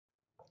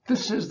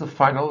This is the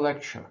final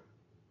lecture.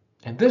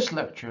 In this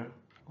lecture,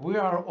 we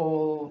are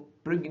all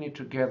bringing it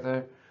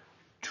together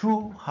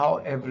to how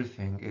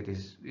everything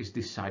is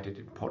decided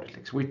in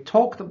politics. We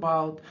talked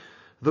about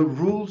the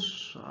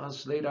rules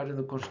as laid out in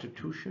the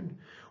Constitution.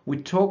 We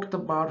talked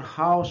about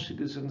how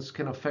citizens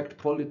can affect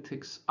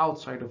politics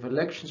outside of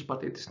elections,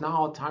 but it's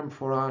now time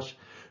for us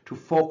to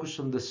focus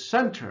on the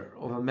center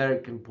of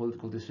American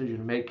political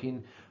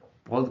decision-making,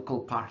 political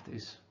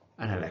parties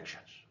and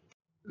elections.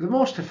 The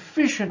most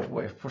efficient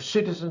way for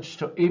citizens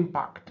to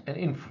impact and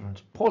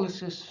influence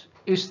policies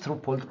is through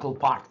political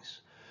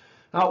parties.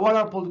 Now, what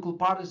are political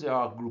parties? They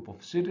are a group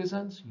of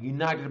citizens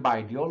united by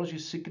ideology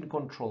seeking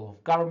control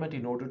of government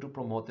in order to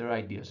promote their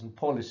ideas and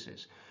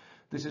policies.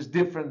 This is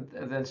different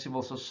than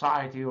civil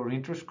society or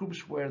interest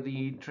groups where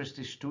the interest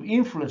is to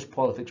influence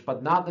politics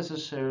but not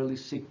necessarily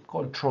seek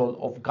control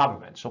of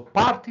government. So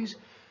parties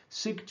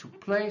seek to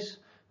place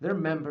their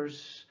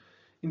members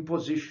in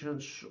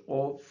positions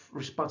of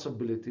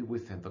responsibility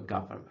within the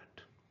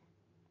government.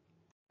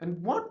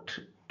 And what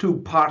do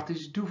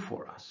parties do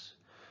for us?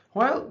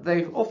 Well,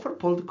 they offer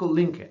political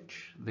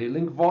linkage. They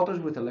link voters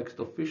with elected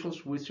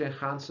officials, which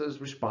enhances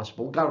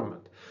responsible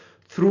government.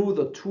 Through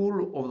the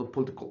tool of the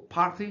political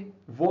party,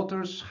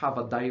 voters have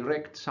a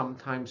direct,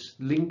 sometimes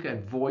link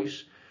and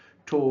voice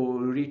to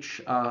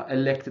reach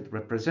elected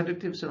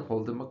representatives and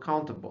hold them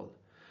accountable.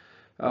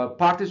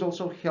 Parties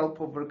also help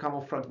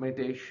overcome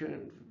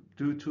fragmentation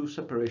due to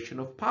separation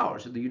of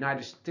powers. In the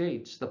United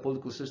States, the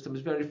political system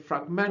is very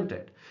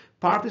fragmented.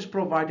 Parties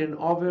provide an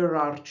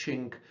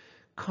overarching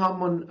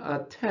common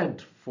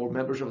tent for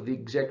members of the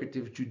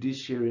executive,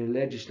 judiciary, and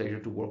legislature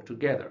to work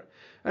together.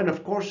 And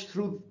of course,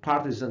 through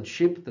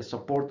partisanship, the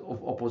support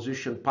of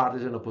opposition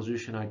parties and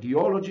opposition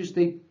ideologies,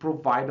 they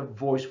provide a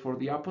voice for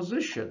the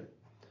opposition,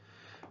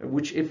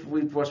 which if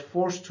it was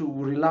forced to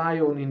rely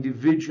on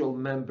individual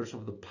members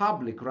of the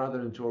public rather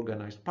than to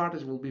organized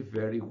parties will be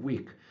very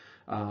weak.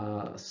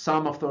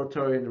 Some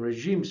authoritarian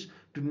regimes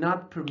do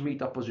not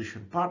permit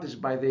opposition parties,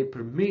 but they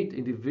permit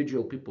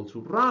individual people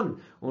to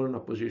run on an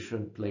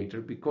opposition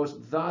later because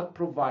that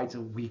provides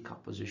a weak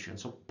opposition.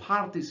 So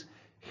parties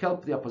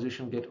help the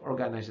opposition get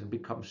organized and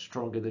become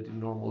stronger than it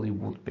normally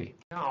would be.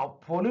 Now,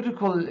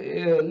 political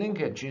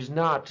linkage is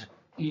not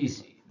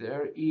easy.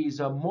 There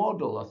is a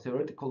model, a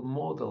theoretical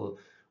model,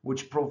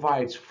 which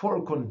provides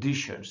 4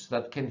 conditions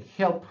that can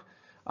help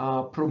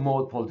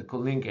promote political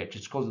linkage.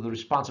 It's called the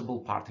responsible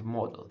party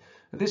model.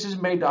 This is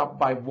made up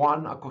by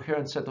a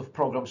coherent set of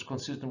programs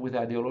consistent with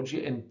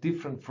ideology and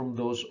different from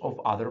those of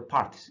other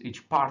parties.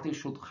 Each party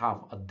should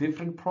have a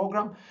different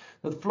program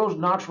that flows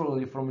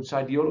naturally from its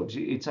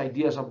ideology, its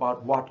ideas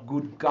about what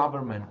good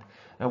government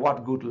and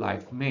what good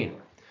life mean.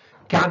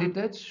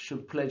 Candidates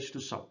should pledge to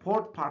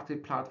support party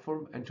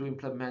platform and to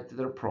implement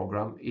their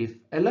program if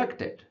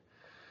elected.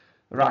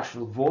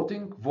 Rational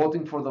voting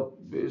for the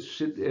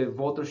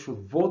voters should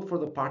vote for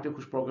the party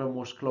whose program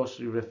most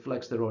closely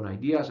reflects their own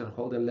ideas and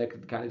hold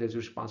elected candidates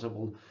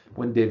responsible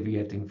when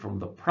deviating from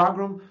the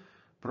program.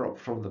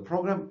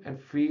 And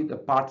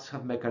the parties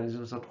have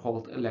mechanisms that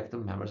hold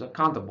elected members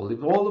accountable.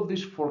 If all of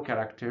these 4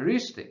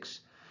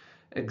 characteristics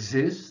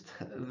exist,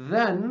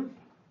 then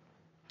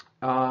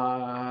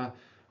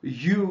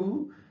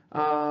you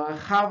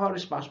have a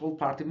responsible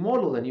party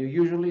model, and you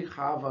usually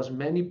have as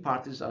many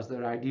parties as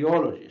their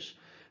ideologies.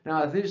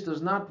 Now, this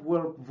does not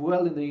work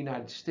well in the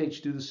United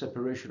States due to the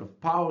separation of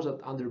powers that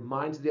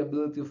undermines the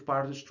ability of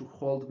parties to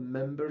hold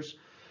members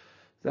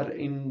that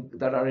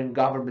are in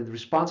government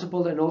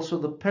responsible, and also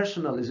the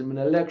personalism in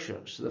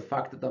elections, the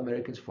fact that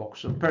Americans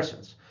focus on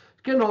persons.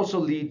 It can also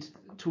lead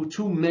to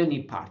too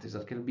many parties.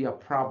 That can be a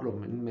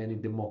problem in many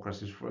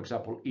democracies. For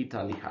example,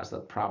 Italy has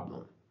that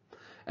problem,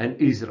 and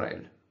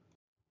Israel.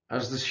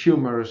 As this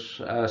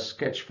humorous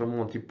sketch from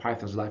Monty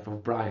Python's Life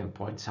of Brian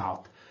points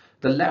out,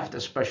 the left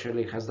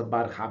especially has the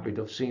bad habit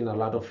of seeing a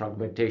lot of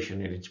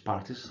fragmentation in its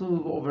parties.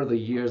 So over the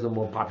years, the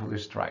more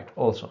populist right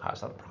also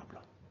has that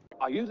problem.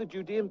 Are you the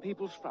Judean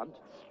People's Front?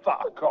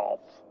 Fuck off.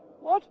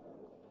 What?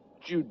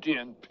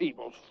 Judean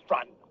People's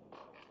Front.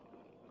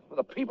 Well,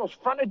 the People's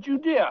Front of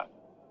Judea.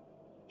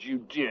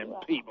 Judean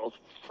People's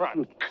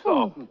Front.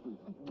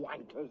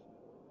 Wankers.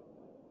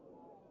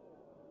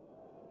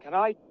 Can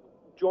I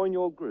join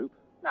your group?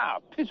 Now,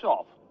 piss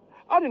off.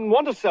 I didn't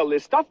want to sell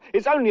this stuff.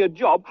 It's only a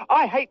job.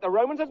 I hate the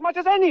Romans as much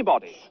as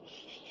anybody.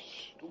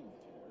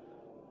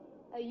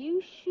 Are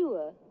you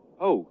sure?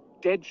 Oh,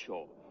 dead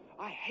sure.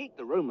 I hate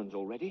the Romans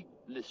already.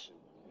 Listen,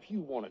 if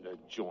you wanted to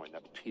join the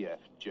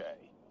PFJ,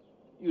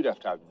 you'd have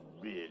to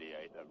really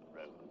hate the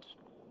Romans.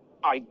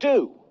 I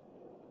do.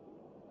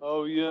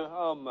 Oh, yeah?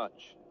 How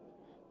much?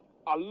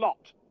 A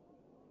lot.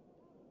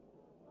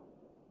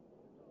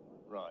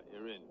 Right,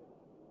 you're in.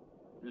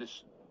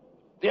 Listen,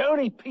 the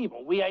only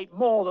people we hate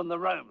more than the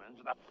Romans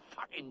are the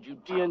fucking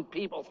Judean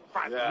People's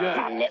Front.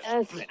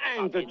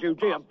 And the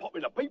Judean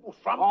Popular People's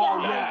Front. Oh,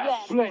 yeah.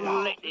 Yes.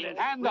 Split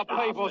And the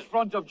People's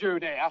Front of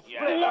Judea.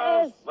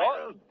 Yes.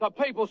 What? The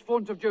People's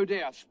Front of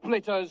Judea.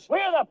 Splitters.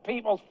 We're the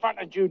People's Front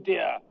of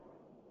Judea.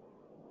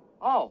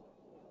 Oh.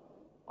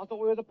 I thought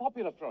we were the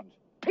Popular Front.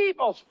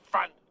 People's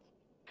Front.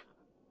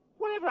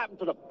 happened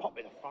to the pop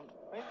in the front?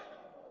 Eh?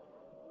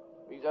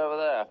 He's over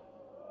there.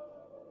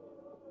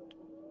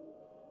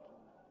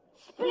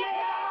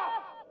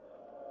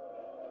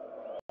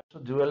 So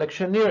do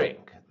electioneering.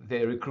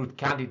 They recruit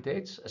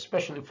candidates,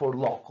 especially for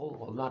local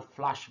or not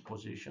flashy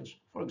positions.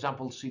 For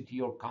example,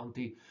 city or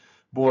county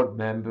board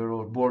member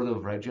or board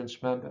of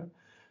regents member.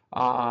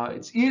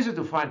 It's easy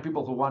to find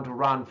people who want to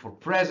run for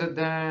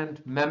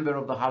president, member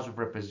of the House of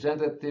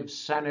Representatives,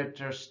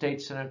 senator,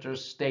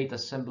 state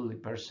assembly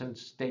person,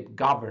 state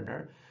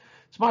governor.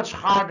 It's much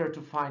harder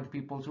to find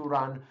people to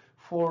run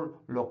for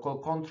local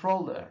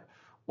controller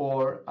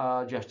or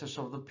justice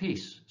of the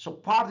peace. So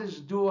parties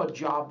do a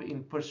job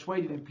in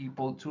persuading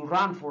people to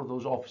run for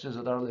those offices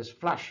that are less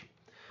flashy.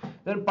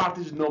 Then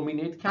parties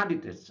nominate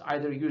candidates,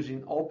 either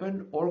using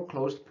open or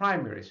closed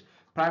primaries.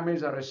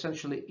 Primaries are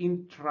essentially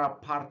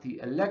intra-party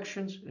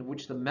elections in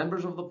which the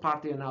members of the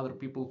party and other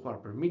people who are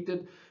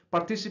permitted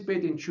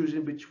participate in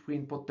choosing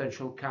between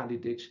potential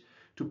candidates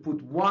to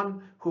put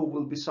one who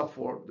will be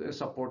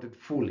supported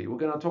fully. We're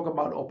going to talk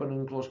about open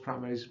and closed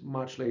primaries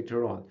much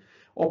later on.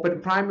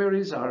 Open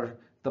primaries are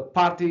the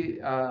party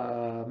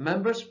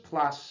members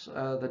plus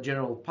the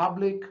general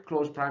public.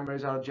 Closed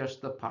primaries are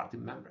just the party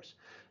members.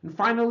 And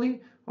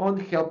finally, on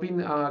helping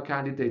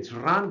candidates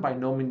run by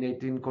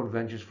nominating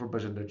conventions for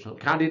presidential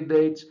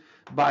candidates,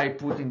 by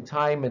putting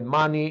time and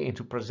money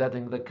into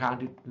presenting the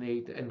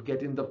candidate and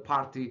getting the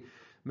party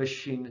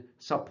machine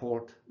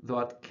support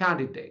that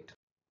candidate.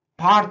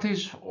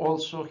 Parties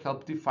also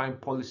help define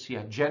policy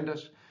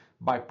agendas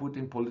by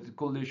putting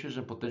political issues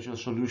and potential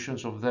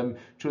solutions of them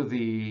to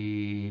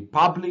the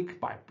public,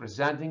 by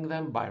presenting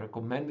them, by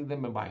recommending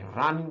them, and by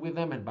running with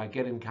them, and by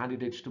getting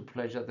candidates to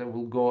pledge that they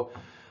will go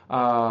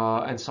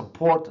and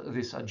support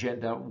this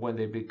agenda when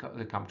they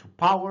come to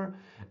power,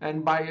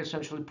 and by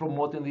essentially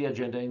promoting the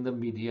agenda in the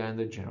media and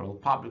the general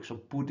public. So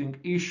putting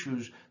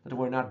issues that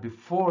were not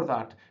before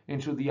that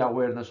into the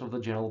awareness of the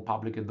general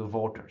public and the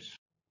voters.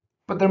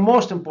 But their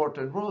most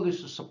important role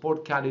is to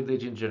support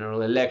candidates in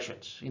general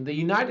elections. In the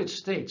United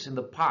States, in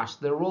the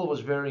past, their role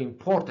was very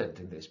important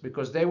in this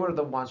because they were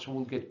the ones who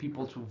will get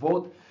people to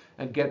vote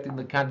and getting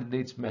the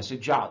candidate's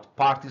message out.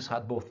 Parties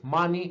had both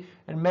money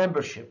and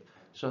membership,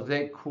 so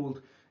they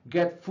could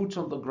get foot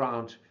on the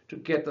ground to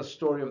get the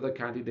story of the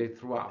candidate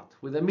throughout.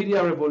 With the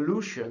media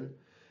revolution,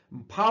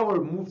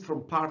 power moved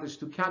from parties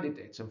to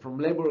candidates and from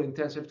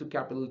labor-intensive to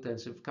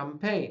capital-intensive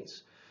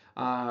campaigns.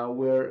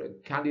 Where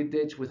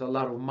candidates with a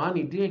lot of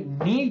money didn't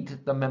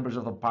need the members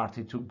of the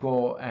party to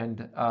go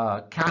and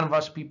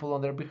canvass people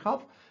on their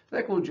behalf.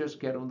 They could just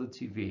get on the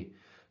TV.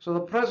 So the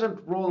present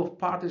role of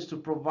parties to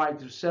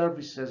provide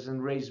services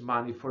and raise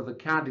money for the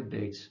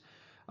candidates,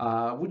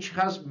 which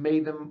has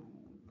made them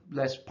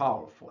less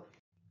powerful.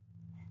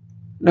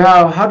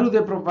 Now, how do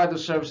they provide the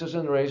services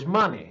and raise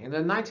money? In the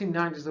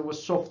 1990s, there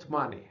was soft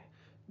money.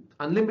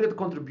 Unlimited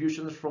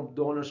contributions from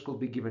donors could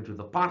be given to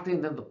the party,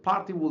 and then the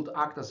party would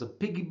act as a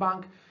piggy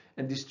bank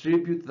and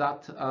distribute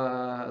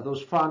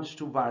those funds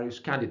to various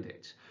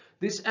candidates.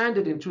 This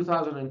ended in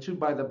 2002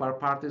 by the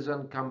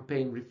Bipartisan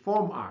Campaign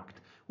Reform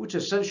Act, which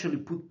essentially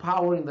put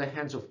power in the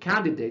hands of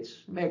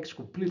candidates. Makes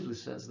completely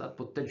sense that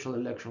potential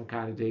election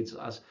candidates,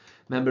 as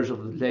members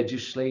of the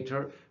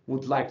legislature,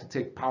 would like to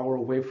take power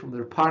away from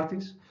their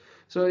parties.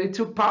 So it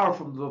took power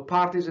from the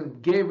parties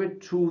and gave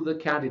it to the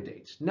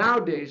candidates.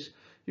 Nowadays,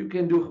 you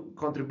can do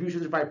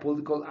contributions by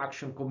political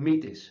action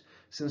committees.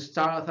 Since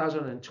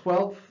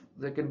 2012,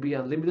 there can be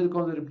unlimited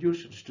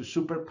contributions to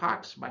super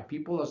PACs by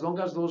people as long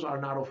as those are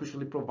not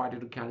officially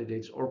provided to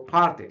candidates or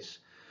parties.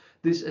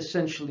 This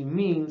essentially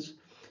means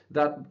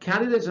that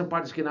candidates and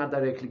parties cannot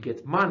directly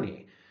get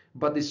money,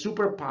 but the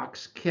super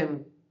PACs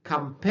can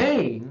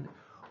campaign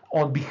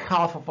on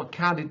behalf of a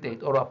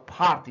candidate or a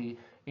party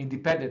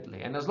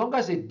independently. And as long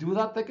as they do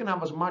that, they can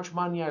have as much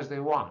money as they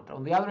want.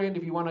 On the other hand,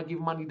 if you want to give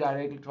money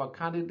directly to a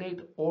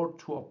candidate or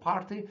to a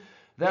party,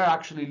 there are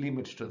actually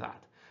limits to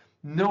that.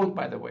 Note,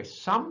 by the way,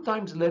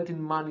 sometimes letting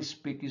money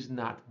speak is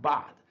not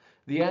bad.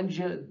 The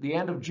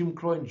end of Jim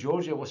Crow in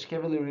Georgia was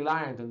heavily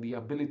reliant on the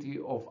ability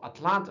of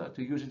Atlanta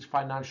to use its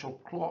financial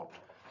clout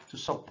to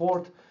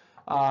support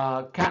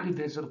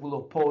candidates that will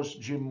oppose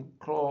Jim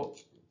Crow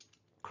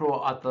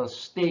at the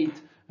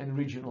state and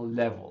regional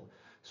level.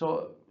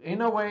 So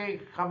in a way,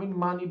 having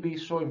money be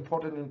so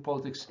important in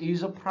politics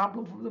is a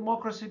problem for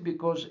democracy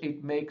because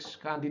it makes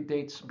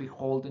candidates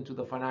beholden to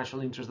the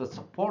financial interests that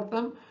support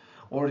them,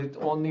 or it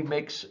only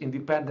makes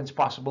independence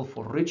possible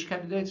for rich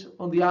candidates.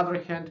 On the other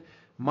hand,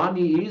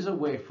 money is a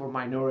way for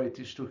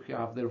minorities to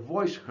have their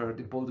voice heard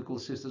in political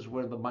systems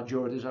where the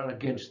majorities are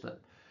against them.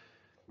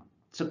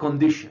 It's a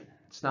condition.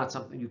 It's not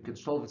something you can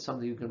solve, it's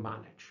something you can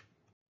manage.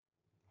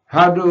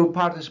 How do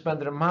parties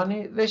spend their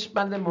money? They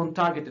spend them on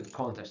targeted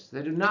contests.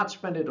 They do not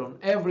spend it on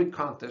every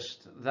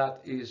contest that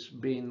is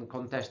being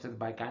contested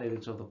by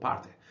candidates of the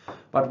party,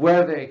 but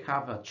where they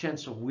have a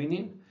chance of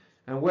winning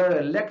and where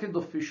elected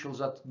officials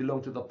that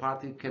belong to the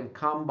party can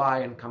come by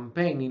and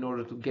campaign in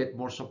order to get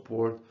more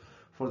support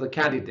for the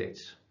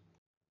candidates.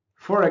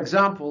 For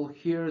example,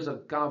 here's a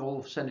couple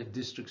of Senate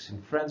districts in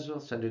Fresno,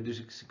 Senate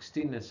District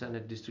 16 and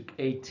Senate District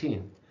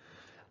 18.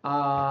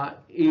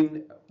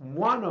 In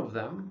one of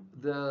them,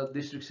 the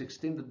District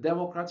 16, the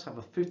Democrats have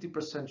a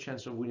 50%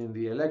 chance of winning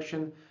the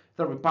election.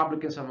 The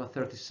Republicans have a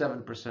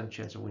 37%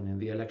 chance of winning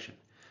the election.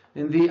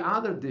 In the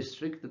other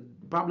district, the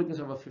Republicans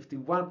have a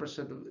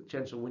 51%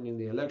 chance of winning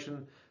the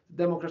election.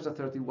 The Democrats have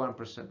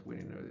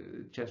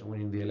 31% chance of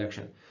winning the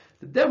election.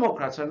 The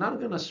Democrats are not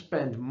going to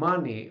spend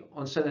money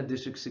on Senate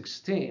District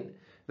 16.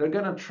 They're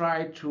going to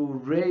try to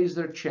raise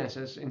their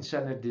chances in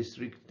Senate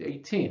District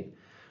 18.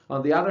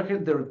 On the other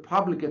hand, the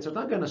Republicans are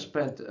not going to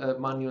spend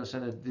money on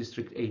Senate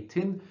District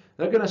 18.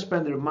 They're going to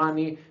spend their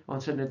money on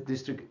Senate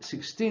District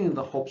 16 in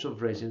the hopes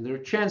of raising their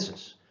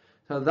chances.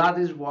 So that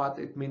is what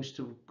it means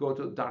to go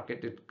to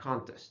targeted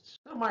contests.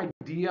 Some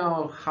idea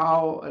of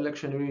how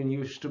electioneering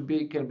used to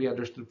be can be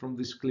understood from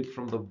this clip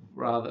from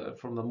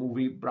the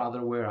movie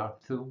Brother, Where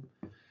Art Thou?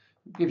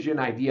 It gives you an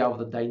idea of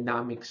the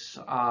dynamics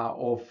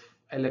of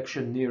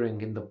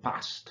electioneering in the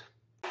past.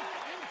 And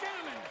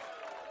gentlemen,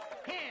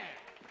 here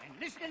and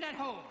listening at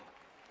home,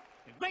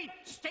 the great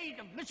state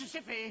of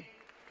Mississippi,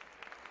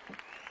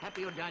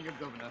 Happy O'Daniel,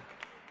 Governor,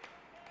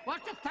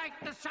 wants to thank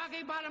the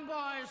Soggy Bottom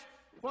Boys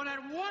for that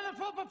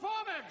wonderful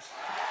performance.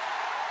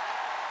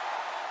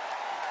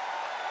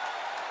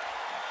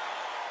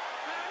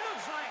 Now, it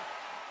looks like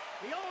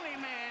the only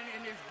man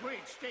in this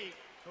great state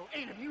who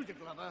ain't a music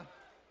lover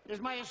is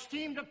my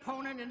esteemed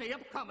opponent in the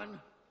upcoming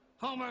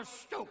Homer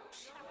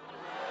Stokes.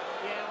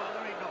 Yeah, well,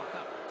 there ain't no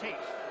common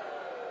taste.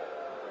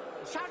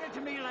 It sounded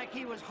to me like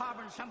he was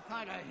harboring some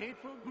kind of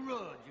hateful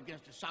grudge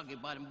against the Soggy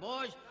Bottom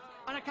Boys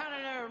on account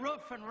of their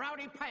rough and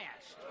rowdy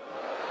past.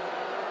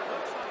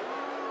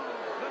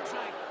 Looks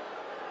like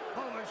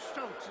Homer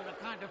Stokes is the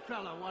kind of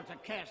fella who wants to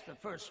cast the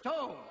first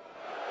stone.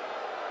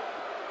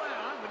 Well,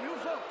 I'm with you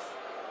folks.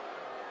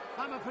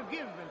 I'm a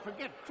forgive and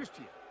forget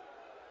Christian.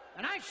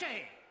 And I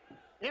say,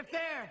 if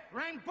their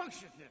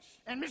rambunctiousness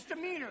and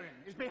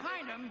misdemeanoring is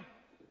behind them,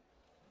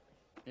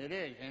 it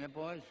is, ain't it,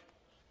 boys?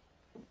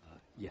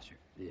 Yes, sir,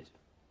 it is.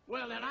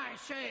 Well, then I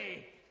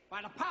say,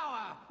 by the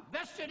power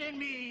vested in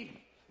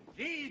me,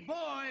 these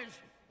boys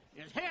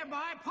is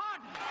hereby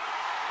pardoned.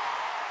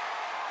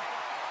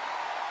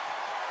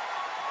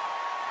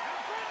 And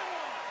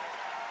furthermore,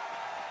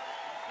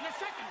 in the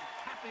second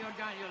Happy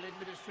O'Daniel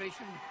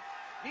administration,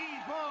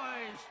 these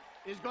boys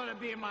is going to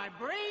be my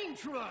brain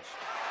trust.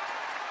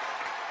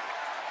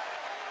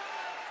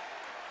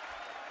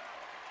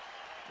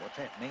 What's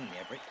that mean,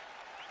 Everett?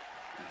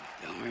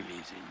 The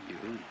armies and you,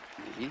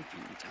 me, and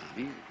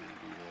Tommy are going to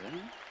be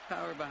the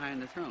power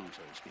behind the throne,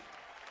 so to speak.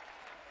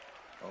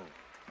 Oh,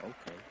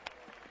 okay.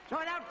 So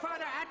without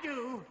further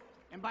ado,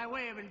 and by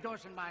way of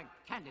endorsing my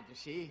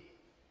candidacy,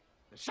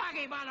 the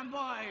Soggy Bottom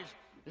Boys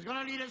is going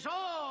to lead us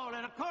all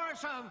in a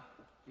chorus of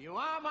You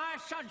Are My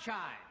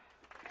Sunshine.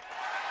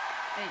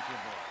 Thank you,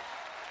 boys.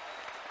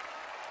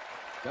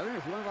 Governor,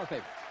 it's one of our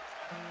favorites.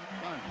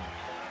 Fun.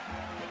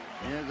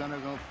 You're going to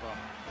go far.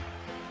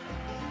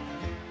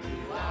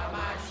 You are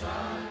my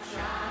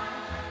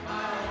sunshine,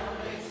 my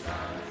only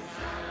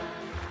sunshine.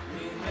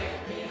 You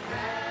make me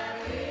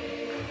happy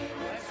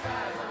when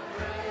skies are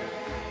gray.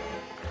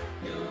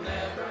 You'll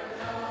never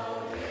know,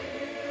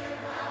 dear,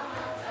 how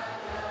much I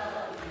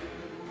love you.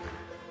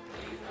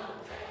 Please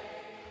don't take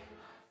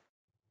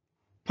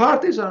my...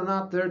 Parties are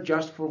not there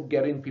just for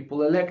getting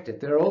people elected.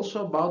 They're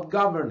also about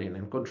governing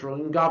and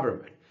controlling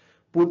government,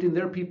 putting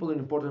their people in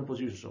important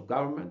positions of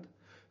government,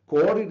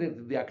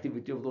 coordinating the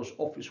activity of those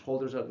office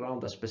holders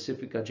around a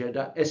specific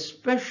agenda,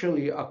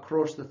 especially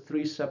across the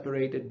three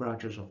separated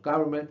branches of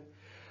government,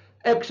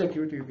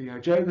 executing the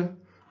agenda,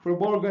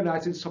 from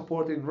organizing,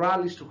 supporting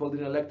rallies to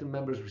holding elected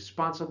members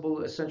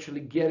responsible, essentially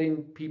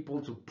getting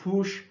people to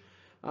push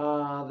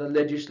the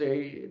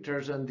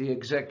legislators and the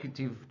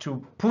executive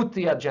to put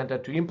the agenda,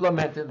 to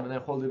implement it, and then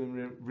holding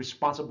them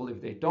responsible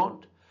if they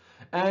don't.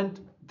 And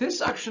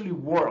this actually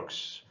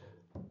works.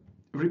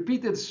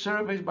 Repeated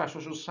surveys by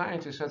social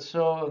scientists have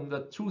shown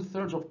that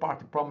 2/3 of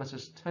party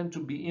promises tend to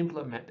be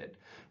implemented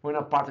when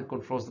a party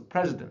controls the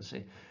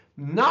presidency.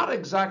 Not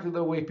exactly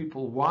the way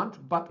people want,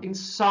 but in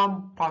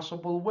some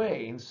possible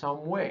way, in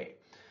some way.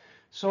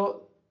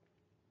 So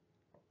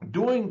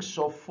doing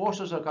so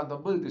forces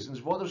accountability, since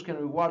voters can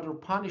reward or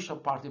punish a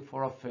party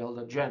for a failed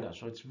agenda.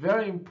 So it's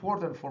very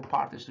important for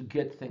parties to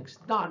get things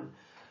done,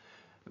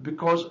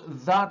 because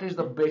that is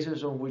the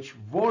basis on which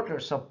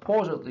voters,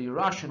 supposedly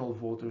rational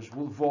voters,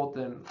 will vote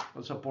and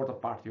support a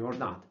party or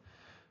not.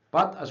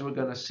 But as we're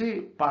going to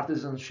see,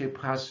 partisanship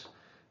has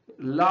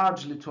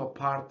largely to a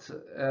part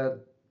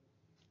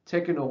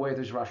taken away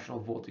this rational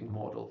voting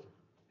model,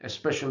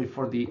 especially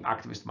for the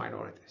activist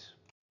minorities.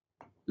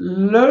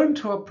 Learn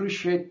to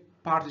appreciate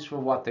parties for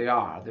what they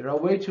are. They're a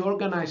way to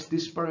organize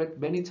disparate,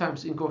 many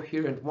times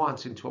incoherent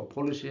wants into a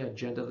policy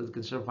agenda that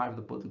can survive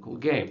the political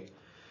game.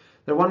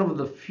 They're one of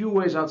the few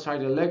ways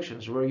outside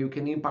elections where you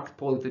can impact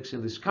politics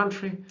in this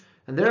country,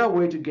 and they're a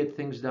way to get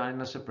things done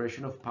in a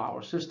separation of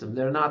power system.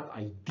 They're not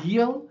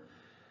ideal,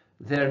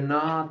 they're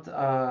not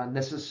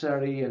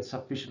necessary and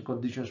sufficient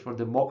conditions for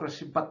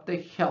democracy, but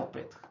they help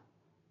it.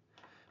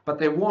 But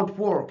they won't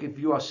work if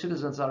your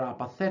citizens are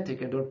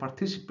apathetic and don't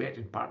participate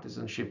in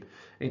partisanship,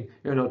 in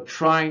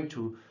trying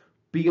to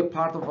be a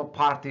part of a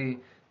party,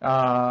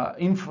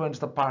 influence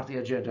the party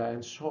agenda,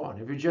 and so on.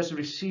 If you just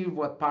receive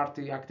what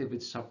party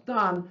activists have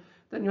done,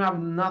 then you have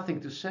nothing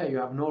to say. You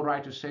have no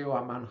right to say, oh,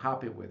 I'm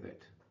unhappy with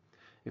it.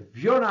 If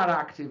you're not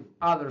active,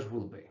 others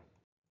will be.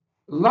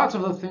 Lots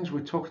of the things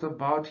we talked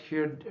about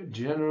here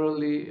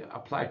generally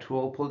apply to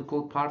all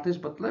political parties,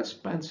 but let's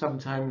spend some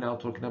time now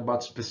talking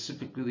about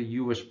specifically the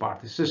US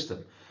party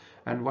system.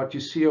 And what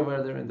you see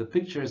over there in the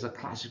picture is a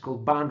classical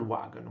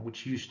bandwagon,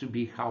 which used to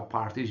be how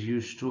parties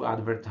used to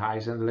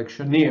advertise and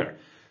electioneer.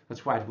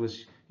 That's why it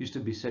used to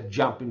be said,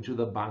 jump into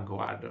the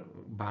bandwagon.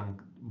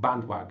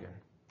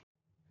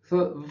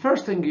 So the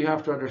first thing you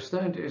have to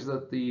understand is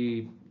that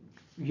the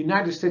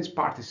United States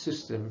party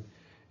system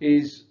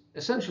is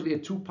essentially a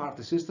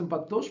two-party system,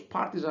 but those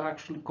parties are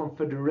actually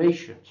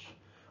confederations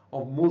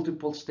of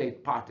multiple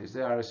state parties.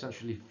 There are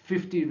essentially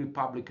 50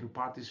 Republican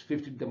parties,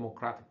 50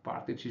 Democratic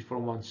parties, each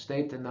from one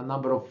state, and a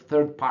number of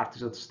third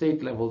parties at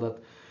state level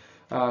that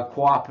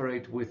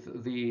cooperate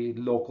with the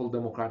local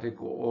Democratic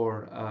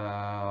or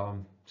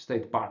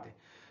state party.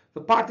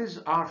 The parties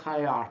are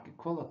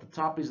hierarchical. At the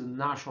top is the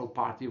National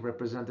Party,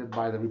 represented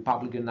by the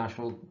Republican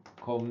National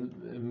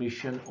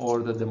Commission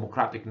or the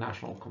Democratic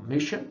National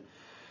Commission.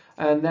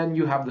 And then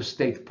you have the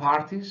state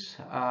parties,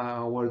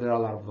 where there are a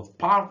lot of the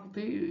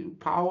party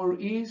power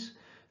is.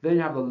 Then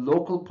you have the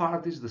local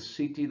parties, the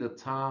city, the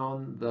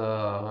town,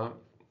 the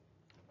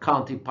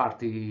county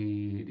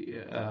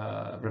party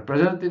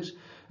representatives,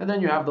 and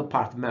then you have the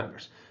party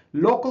members.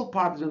 Local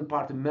parties and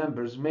party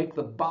members make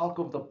the bulk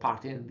of the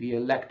party and the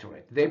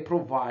electorate. They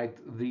provide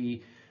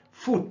the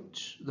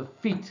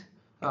feet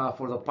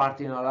for the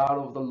party and a lot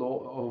of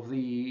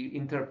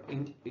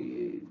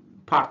the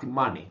party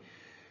money.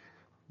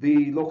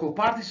 The local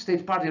party,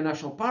 state party, and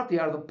national party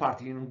are the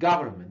party in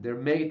government. They're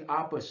made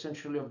up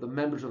essentially of the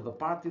members of the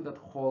party that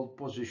hold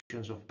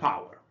positions of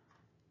power.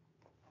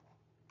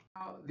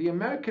 Now, the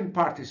American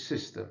party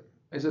system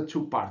is a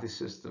two-party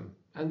system,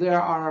 and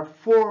there are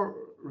 4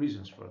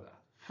 reasons for that.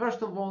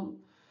 First of all,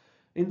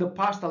 in the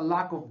past, a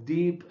lack of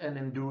deep and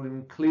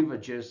enduring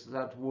cleavages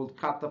that would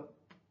cut the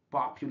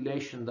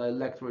population, the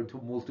electorate, to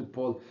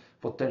multiple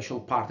potential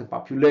party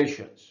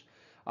populations.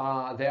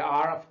 There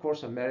are, of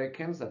course,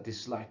 Americans that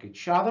dislike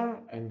each other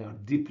and are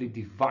deeply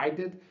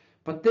divided,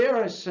 but they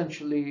are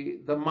essentially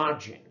the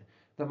margin.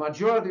 The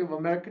majority of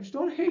Americans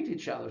don't hate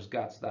each other's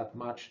guts that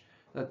much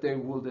that they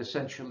would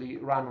essentially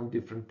run on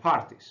different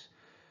parties.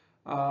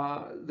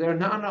 There are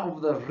none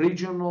of the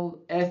regional,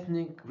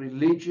 ethnic,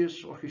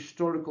 religious, or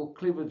historical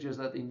cleavages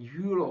that in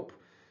Europe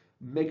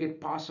make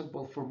it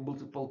possible for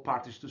multiple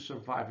parties to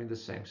survive in the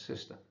same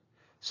system.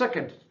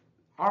 Second,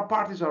 our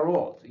parties are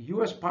old.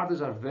 US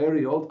parties are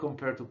very old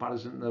compared to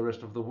parties in the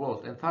rest of the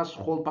world, and thus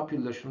hold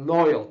population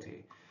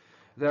loyalty.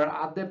 They're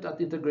adept at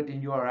integrating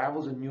new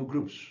arrivals and new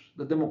groups.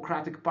 The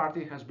Democratic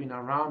Party has been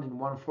around in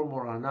one form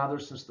or another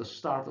since the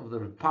start of the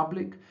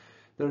Republic.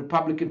 The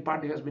Republican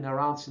Party has been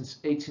around since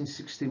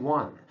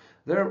 1861.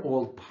 They're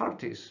old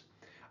parties.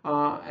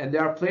 And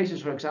there are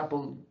places, for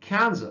example,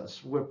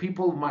 Kansas, where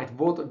people might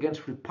vote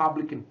against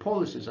Republican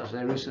policies, as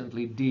they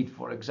recently did,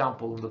 for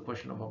example, on the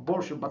question of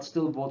abortion, but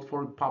still vote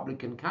for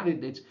Republican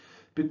candidates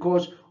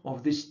because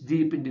of this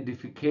deep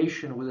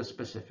identification with a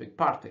specific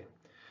party.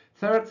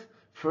 Third,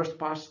 first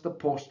past the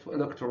post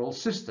electoral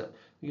system.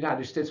 The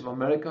United States of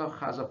America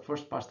has a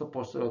first past the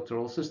post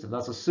electoral system.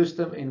 That's a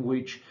system in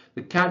which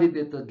the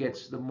candidate that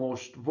gets the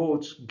most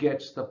votes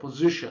gets the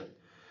position.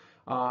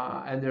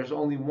 And there's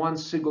only one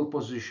single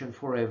position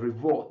for every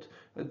vote.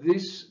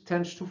 This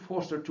tends to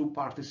foster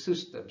two-party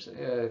systems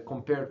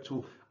compared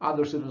to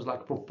other systems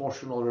like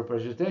proportional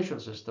representation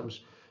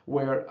systems,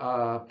 where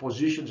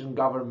positions in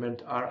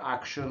government are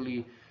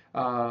actually,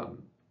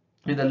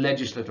 in the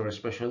legislature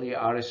especially,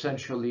 are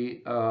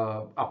essentially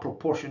a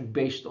proportion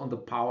based on the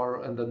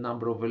power and the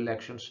number of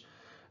elections,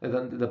 and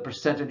then the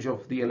percentage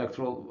of the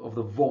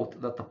the vote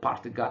that the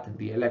party got in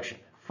the election.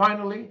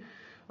 Finally,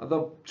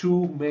 the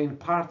two main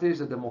parties,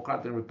 the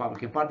Democratic and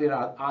Republican Party,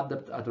 are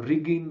adept at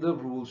rigging the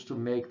rules to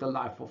make the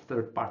life of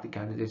third-party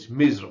candidates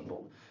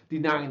miserable,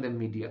 denying them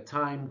media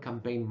time,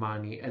 campaign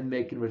money, and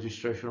making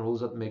registration rules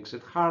that makes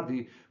it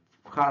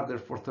harder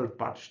for third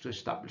parties to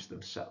establish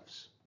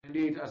themselves.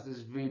 Indeed, as this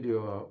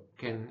video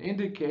can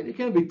indicate, it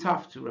can be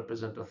tough to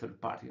represent a third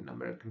party in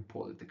American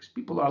politics.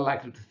 People are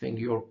likely to think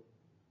you're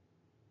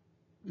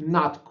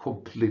not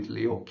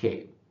completely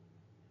okay.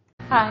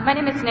 Hi, my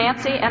name is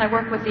Nancy, and I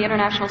work with the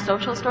International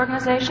Socialist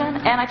Organization,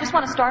 and I just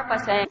want to start by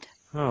saying...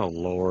 Oh,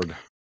 Lord.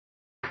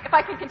 if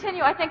I can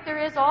continue, I think there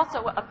is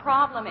also a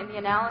problem in the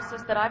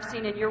analysis that I've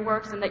seen in your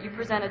works and that you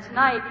presented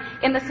tonight,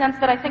 in the sense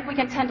that I think we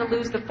can tend to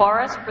lose the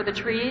forest for the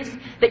trees,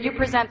 that you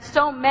present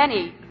so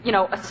many,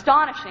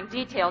 astonishing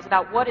details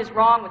about what is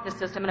wrong with the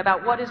system and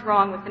about what is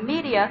wrong with the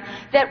media,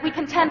 that we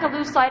can tend to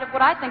lose sight of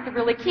what I think the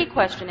really key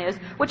question is,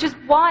 which is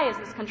why is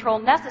this control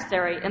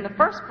necessary in the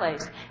first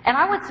place? And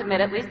I would submit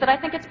at least that I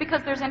think it's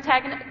because there's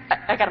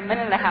I got a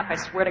minute and a half, I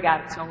swear to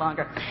God it's no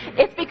longer.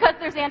 It's because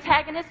there's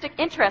antagonistic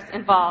interests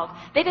involved.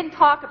 They didn't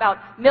talk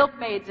about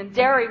milkmaids and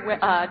dairy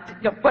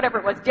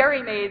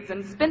maids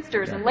and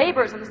spinsters and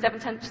laborers in the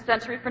 17th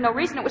century for no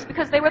reason. It was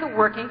because they were the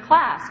working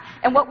class.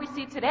 And what we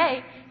see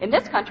today in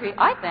this country,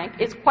 I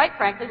think, is quite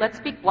frankly, let's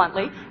speak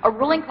bluntly, a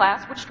ruling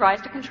class which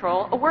tries to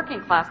control a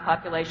working class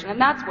population. And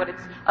that's what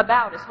it's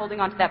about, is holding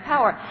on to that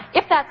power.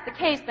 If that's the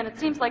case, then it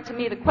seems like to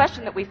me the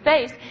question that we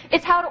face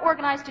is how to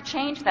organize to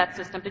change that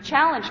system, to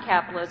challenge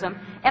capitalism.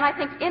 And I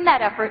think in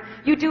that effort,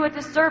 you do a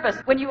disservice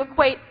when you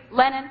equate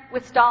Lenin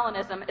with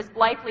Stalinism as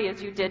blithely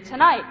as you did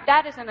tonight.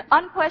 That is an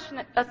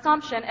unquestioned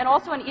assumption and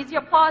also an easy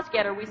applause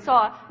getter we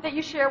saw that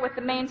you share with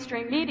the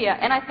mainstream media.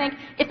 And I think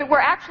if it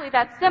were actually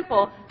that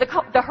simple,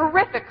 the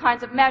horrific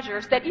kinds of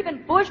measures that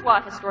even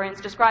bourgeois historians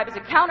describe as a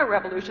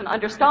counter-revolution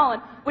under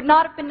Stalin would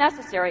not have been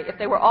necessary if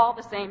they were all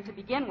the same to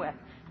begin with.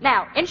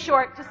 Now, in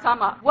short, to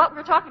sum up, what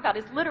we're talking about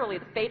is literally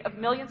the fate of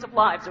millions of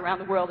lives around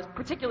the world,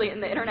 particularly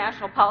in the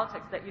international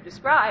politics that you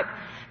described.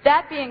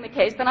 That being the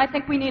case, then I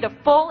think we need a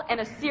full and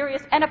a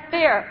serious and a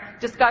fair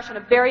discussion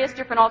of various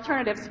different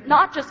alternatives,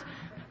 not just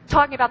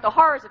talking about the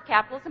horrors of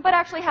capitalism, but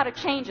actually how to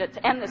change it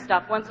to end this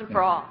stuff once and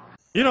for all.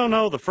 You don't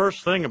know the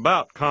first thing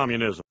about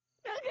communism.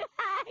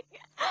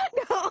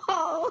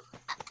 No.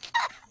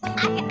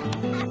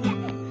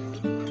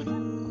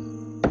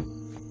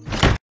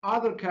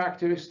 Other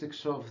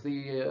characteristics of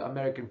the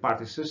American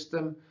party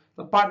system: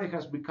 the party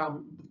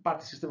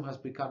system has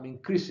become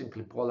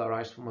increasingly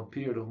polarized from a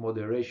period of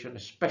moderation,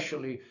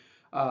 especially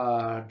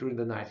during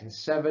the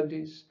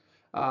 1970s.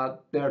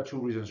 There are two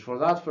reasons for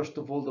that. First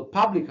of all, the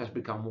public has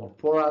become more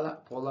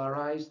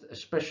polarized,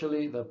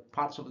 especially the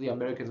parts of the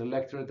American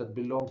electorate that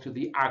belong to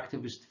the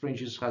activist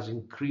fringes has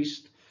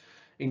increased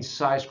in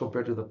size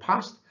compared to the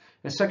past.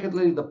 And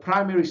secondly, the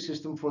primary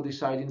system for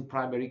deciding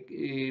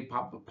primary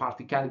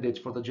party candidates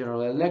for the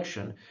general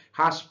election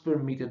has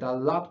permitted a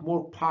lot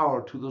more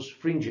power to those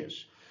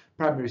fringes.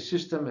 Primary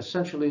system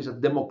essentially is a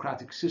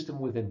democratic system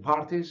within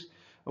parties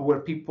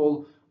where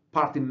people,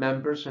 party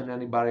members and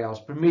anybody else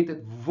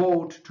permitted,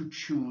 vote to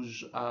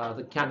choose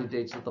the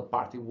candidates that the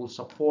party will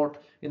support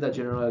in the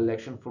general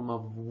election from a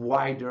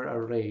wider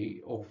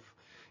array of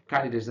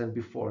candidates than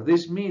before.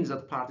 This means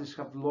that parties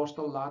have lost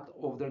a lot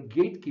of their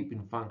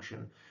gatekeeping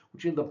function,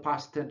 which in the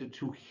past tended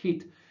to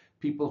hit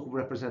people who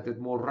represented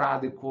more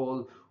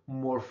radical,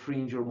 more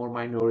fringe or more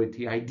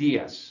minority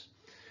ideas.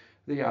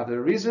 The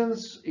other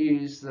reasons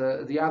is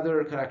the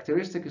other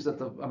characteristic is that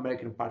the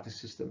American party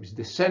system is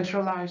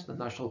decentralized, the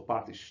national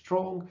party is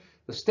strong,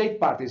 the state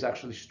party is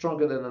actually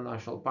stronger than the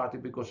national party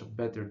because of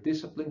better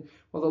discipline,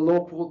 while the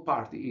local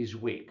party is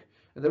weak.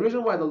 And the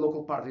reason why the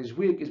local party is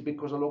weak is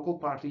because the local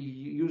party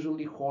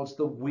usually holds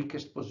the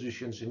weakest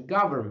positions in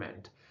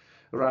government,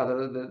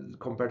 rather than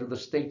compared to the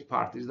state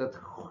parties that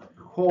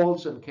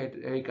holds and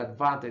can take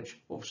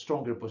advantage of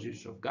stronger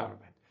positions of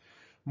government.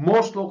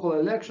 Most local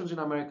elections in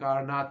America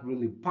are not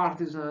really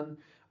partisan.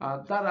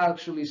 That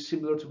actually is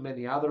similar to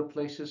many other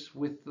places,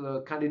 with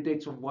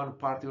candidates of one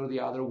party or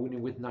the other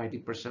winning with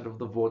 90% of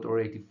the vote or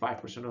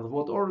 85% of the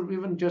vote, or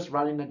even just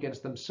running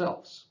against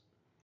themselves.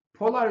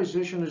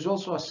 Polarization is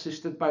also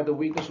assisted by the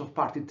weakness of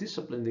party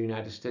discipline in the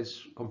United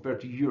States compared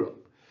to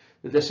Europe.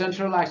 The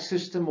decentralized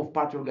system of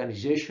party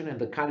organization and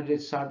the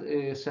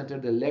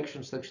candidate-centered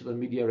elections thanks to the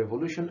media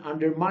revolution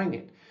undermine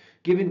it,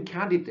 giving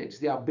candidates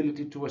the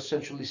ability to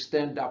essentially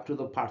stand up to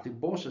the party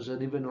bosses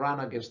and even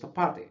run against the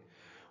party.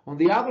 On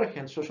the other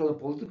hand, social and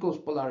political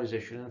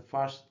polarization and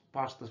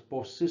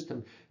fast-post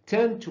system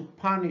tend to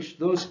punish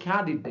those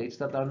candidates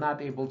that are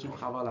not able to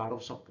have a lot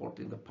of support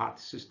in the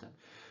party system.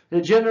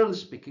 Generally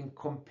speaking,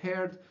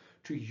 compared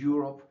to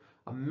Europe,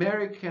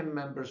 American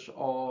members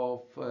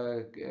of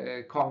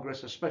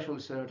Congress,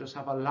 especially senators,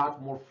 have a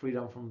lot more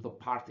freedom from the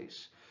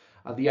parties.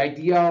 The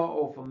idea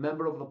of a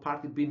member of the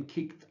party being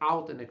kicked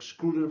out and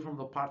excluded from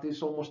the party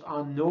is almost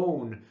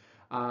unknown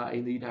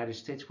in the United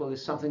States. Well,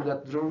 it's something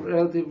that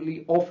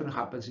relatively often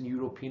happens in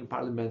European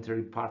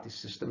parliamentary party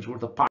systems, where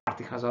the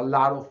party has a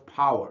lot of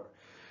power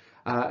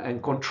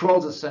and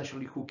controls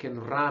essentially who can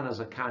run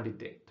as a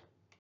candidate.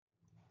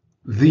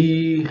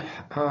 The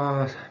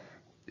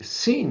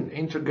scene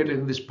integrated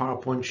in this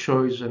PowerPoint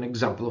shows an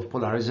example of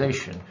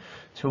polarization.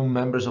 Two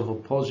members of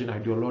opposing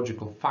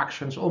ideological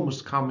factions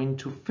almost come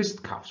into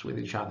fistcuffs with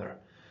each other.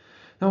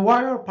 Now,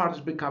 why are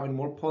parties becoming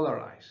more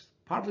polarized?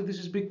 Partly this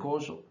is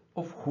because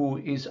of who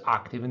is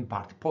active in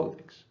party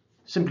politics.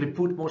 Simply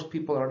put, most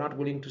people are not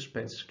willing to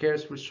spend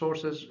scarce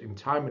resources in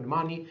time and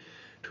money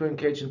to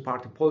engage in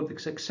party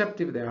politics, except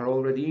if they are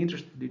already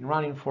interested in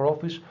running for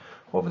office,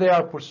 or if they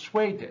are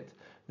persuaded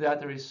that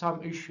there is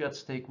some issue at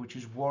stake which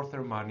is worth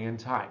their money and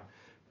time.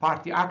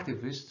 party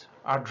activists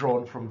are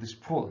drawn from this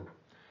pool.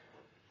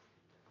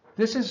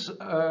 This is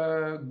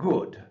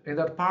good in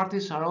that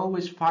parties are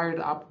always fired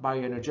up by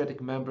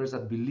energetic members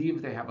that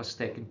believe they have a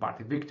stake in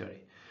party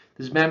victory.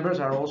 These members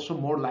are also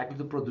more likely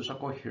to produce a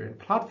coherent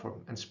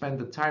platform and spend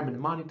the time and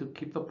money to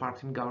keep the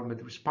party and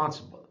government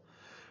responsible.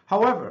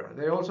 However,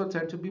 they also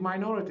tend to be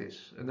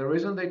minorities, and the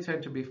reason they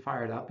tend to be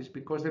fired up is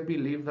because they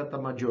believe that the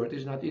majority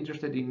is not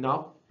interested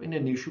enough in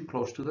an issue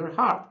close to their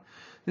heart.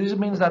 This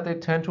means that they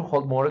tend to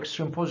hold more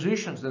extreme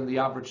positions than the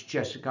average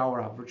Jessica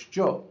or average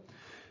Joe.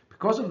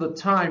 Because of the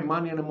time,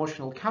 money, and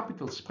emotional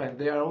capital spent,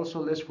 they are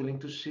also less willing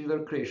to see their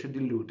creation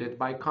diluted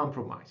by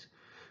compromise.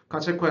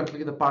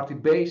 Consequently, the party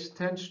base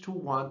tends to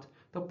want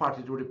the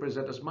party to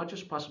represent as much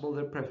as possible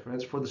their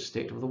preference for the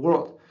state of the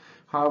world.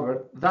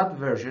 However, that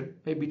version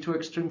may be too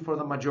extreme for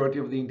the majority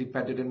of the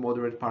independent and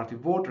moderate party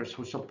voters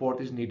whose support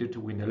is needed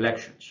to win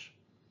elections.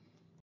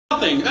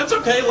 Nothing. That's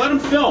okay. Let them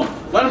film.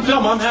 Let them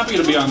film. I'm happy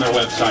to be on their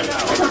website.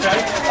 That's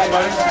okay.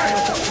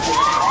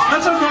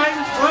 That's okay.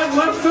 Let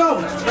them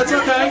film. That's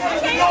okay.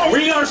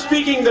 We are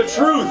speaking the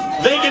truth.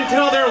 They can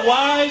tell their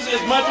lies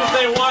as much as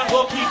they want.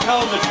 We'll keep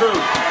telling the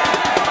truth.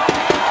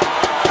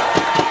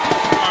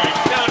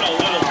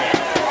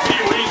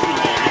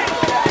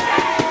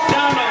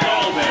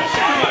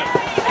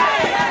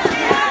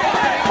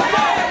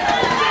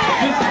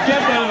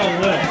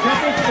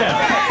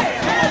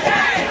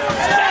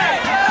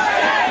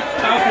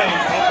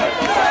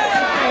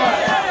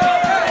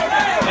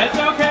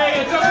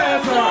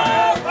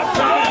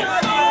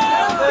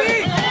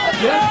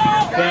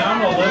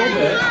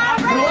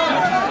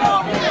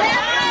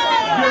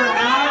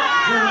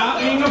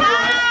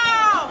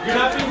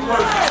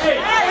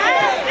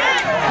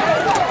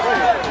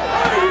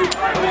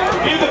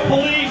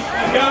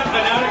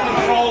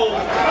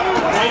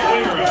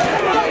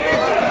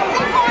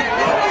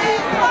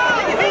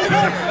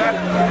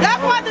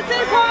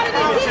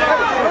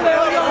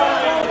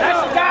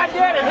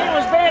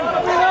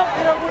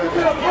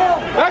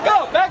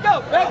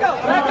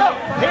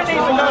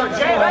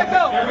 Back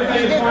up!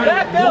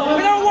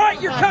 We don't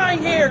want your kind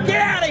here!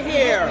 Get out of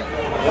here!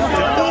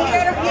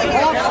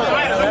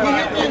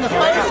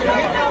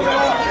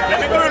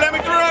 Let me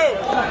through!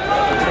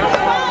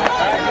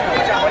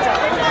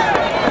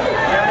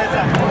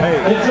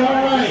 It's all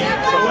right.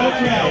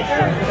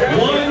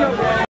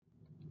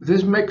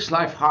 This makes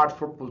life hard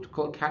for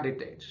political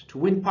candidates. To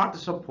win party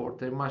support,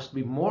 they must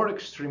be more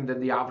extreme than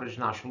the average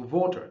national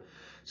voter,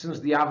 since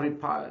the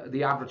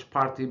average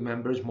party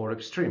member is more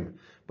extreme.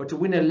 But to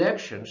win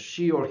elections,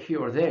 she or he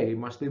or they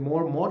must be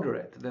more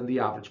moderate than the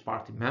average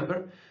party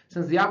member,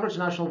 since the average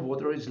national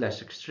voter is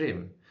less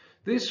extreme.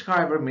 This,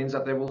 however, means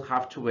that they will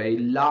have to A,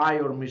 lie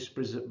or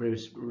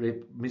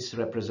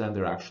misrepresent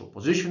their actual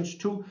positions,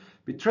 2,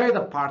 betray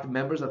the party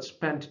members that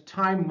spent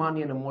time,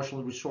 money, and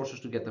emotional resources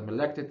to get them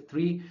elected,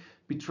 3,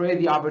 betray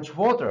the average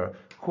voter,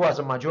 who as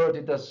a majority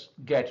does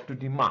get to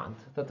demand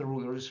that the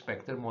ruler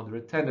respect their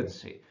moderate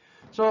tendency.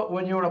 So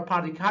when you're a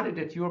party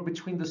candidate, you're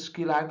between the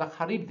Scylla and the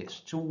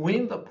Charybdis. To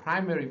win the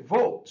primary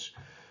votes,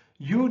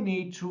 you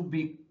need to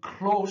be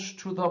close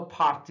to the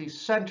party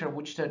center,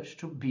 which tends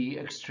to be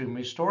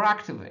extremist or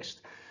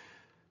activist.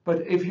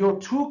 But if you're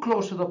too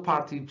close to the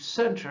party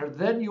center,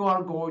 then you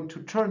are going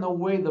to turn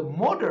away the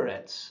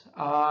moderates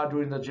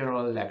during the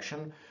general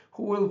election,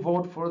 who will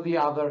vote for the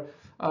other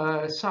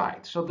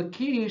side. So the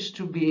key is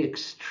to be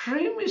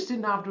extremist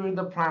enough during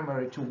the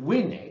primary to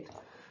win it,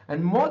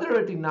 and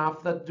moderate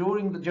enough that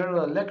during the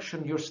general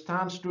election, your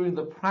stance during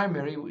the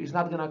primary is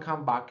not going to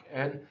come back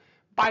and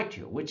bite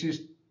you, which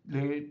is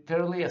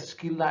literally a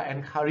Scylla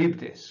and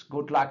Charybdis.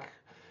 Good luck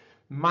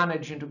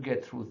managing to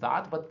get through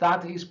that, but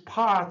that is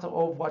part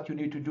of what you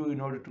need to do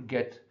in order to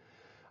get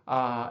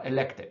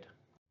elected.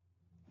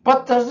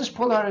 But does this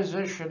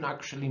polarization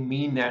actually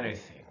mean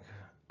anything?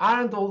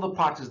 Aren't all the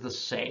parties the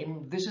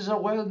same? This is a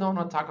well-known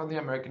attack on the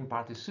American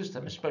party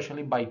system,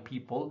 especially by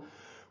people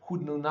who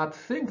do not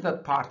think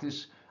that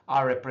parties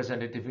are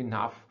representative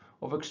enough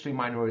of extreme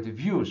minority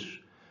views.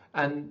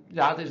 And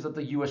that is that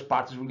the US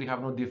parties really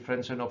have no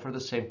difference and offer the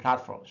same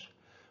platforms.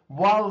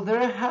 While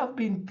there have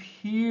been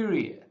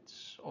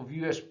periods of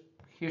US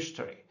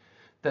history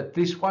that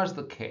this was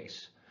the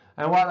case,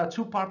 and while a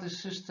two-party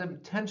system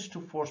tends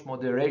to force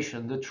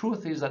moderation, the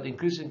truth is that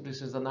increasingly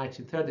since the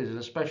 1930s and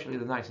especially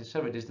the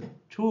 1970s, the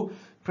two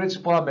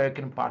principal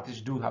American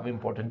parties do have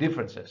important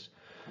differences.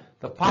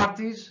 The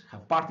parties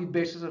have party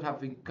bases that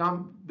have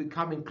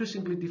become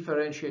increasingly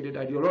differentiated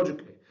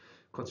ideologically.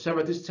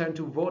 Conservatives tend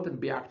to vote and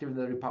be active in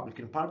the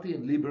Republican Party,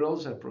 and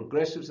liberals and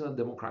progressives in the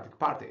Democratic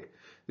Party.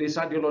 This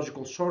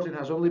ideological sorting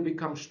has only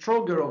become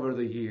stronger over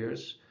the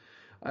years,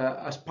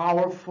 as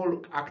powerful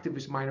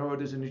activist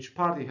minorities in each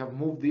party have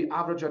moved the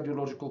average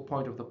ideological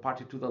point of the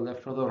party to the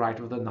left or the right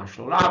of the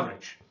national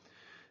average.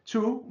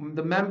 2,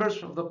 the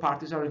members of the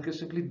parties are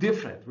increasingly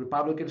different.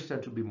 Republicans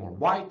tend to be more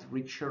white,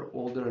 richer,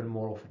 older, and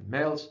more often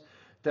males.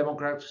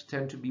 Democrats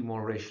tend to be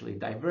more racially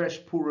diverse,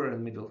 poorer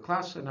and middle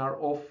class, and are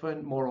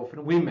more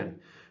often women.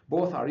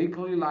 Both are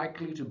equally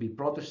likely to be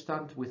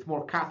Protestant, with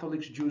more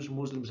Catholics, Jews,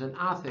 Muslims, and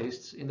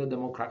atheists in the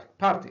Democratic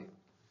Party.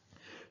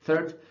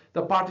 Third,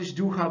 the parties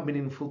do have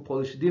meaningful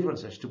policy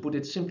differences. To put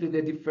it simply,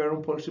 they differ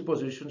on policy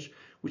positions,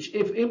 which,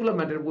 if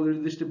implemented, will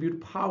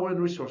redistribute power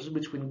and resources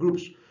between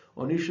groups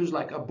on issues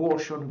like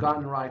abortion,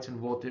 gun rights, and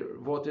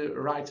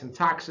voter rights and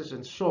taxes,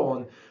 and so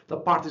on. The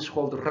parties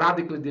hold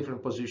radically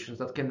different positions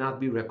that cannot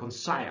be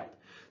reconciled.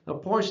 The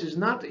point is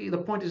not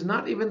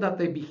even that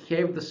they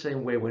behave the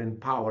same way when in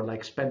power,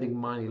 like spending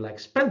money like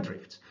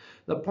spendthrifts.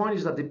 The point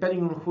is that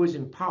depending on who is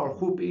in power,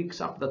 who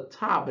picks up the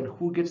tab and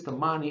who gets the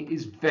money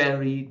is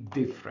very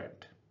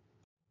different.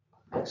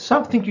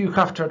 Something you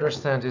have to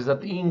understand is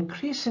that the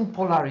increasing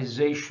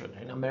polarization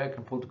in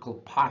American political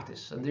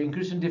parties and the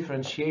increasing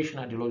differentiation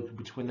ideology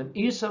between them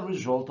is a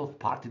result of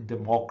party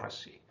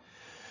democracy.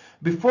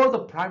 Before the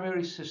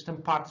primary system,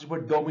 parties were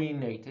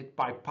dominated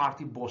by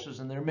party bosses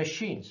and their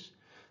machines.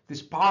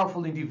 These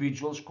powerful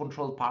individuals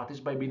controlled parties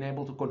by being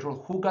able to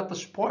control who got the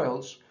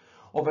spoils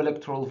of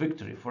electoral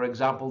victory. For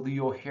example, the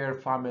O'Hare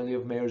family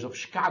of mayors of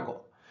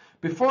Chicago.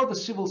 Before the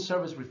civil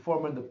service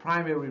reform and the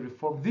primary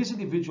reform, these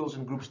individuals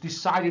and groups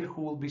decided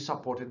who will be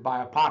supported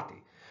by a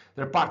party.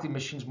 Their party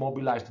machines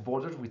mobilized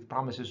voters with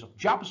promises of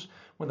jobs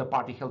when the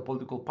party held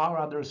political power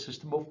under a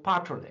system of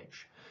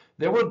patronage.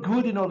 They were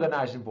good in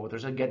organizing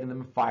voters and getting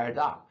them fired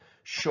up.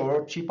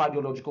 Sure, cheap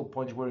ideological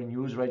points were in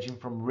use, ranging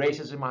from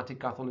racism,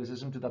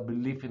 anti-Catholicism to the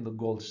belief in the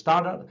gold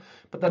standard,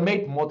 but the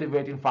main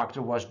motivating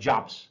factor was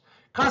jobs.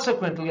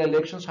 Consequently,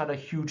 elections had a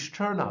huge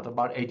turnout,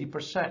 about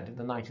 80% in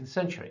the 19th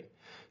century.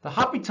 The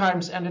happy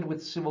times ended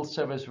with civil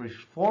service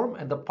reform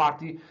and the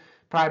party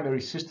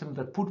primary system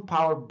that put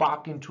power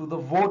back into the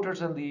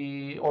voters and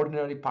the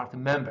ordinary party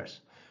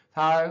members.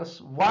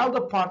 Thus, while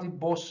the party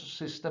boss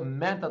system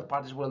meant that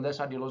parties were less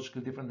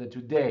ideologically different than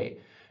today,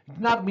 it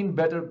did not mean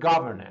better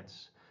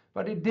governance.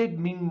 But it did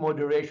mean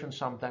moderation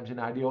sometimes in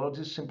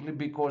ideologies, simply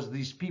because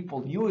these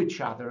people knew each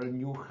other and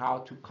knew how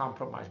to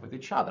compromise with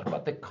each other.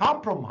 But they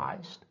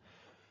compromised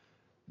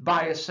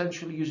by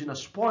essentially using a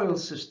spoil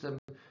system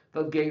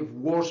that gave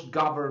worse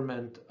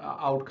government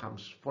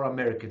outcomes for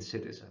American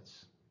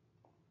citizens.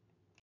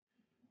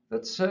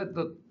 That said,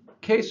 the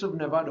case of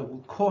Nevada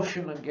will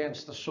caution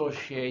against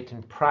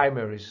associating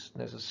primaries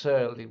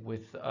necessarily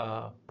with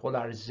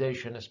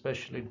polarization,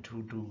 especially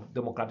to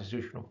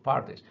democratization of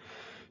parties.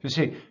 You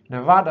see,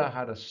 Nevada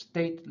had a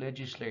state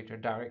legislature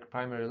direct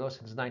primary law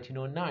since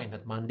 1909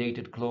 that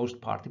mandated closed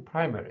party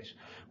primaries,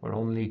 where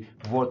only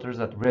voters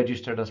that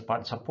registered as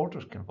party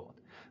supporters can vote.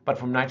 But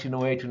from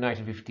 1908 to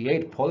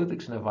 1958,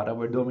 politics in Nevada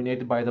were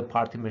dominated by the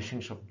party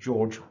machines of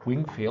George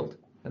Wingfield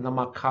and the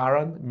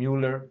McCarran,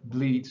 Mueller,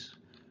 Bleeds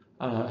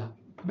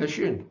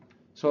machine.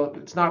 So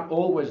it's not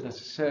always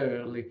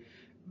necessarily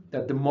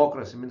that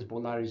democracy means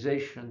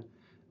polarization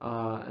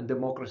and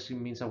democracy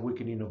means a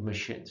weakening of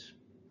machines.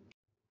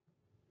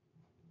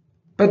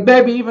 But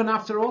maybe even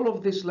after all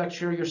of this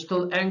lecture, you're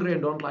still angry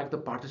and don't like the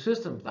party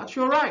system. That's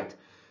your right.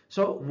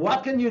 So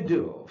what can you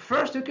do?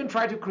 First, you can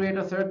try to create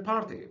a third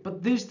party.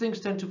 But these things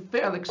tend to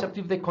fail except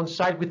if they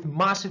coincide with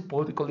massive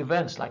political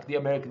events like the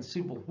American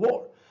Civil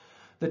War.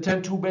 They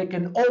tend to make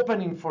an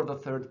opening for the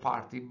third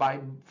party by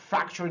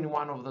fracturing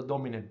one of the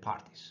dominant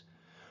parties.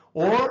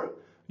 Or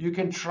you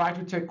can try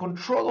to take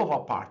control of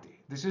a party.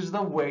 This is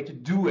the way to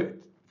do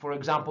it. For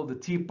example, the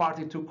Tea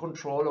Party took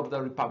control of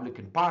the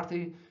Republican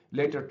Party.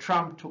 Later,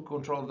 Trump took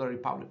control of the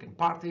Republican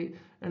Party,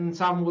 and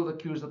some will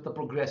accuse that the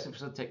progressives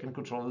had taken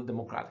control of the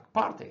Democratic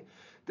Party.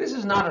 This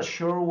is not a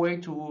sure way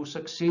to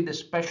succeed,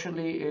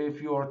 especially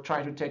if you are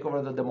trying to take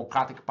over the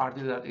Democratic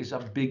Party that is a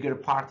bigger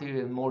party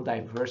and more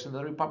diverse than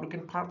the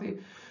Republican Party,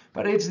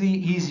 but it's the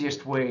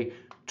easiest way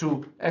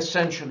to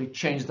essentially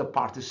change the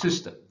party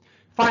system.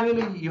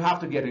 Finally, you have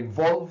to get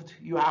involved,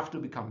 you have to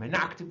become an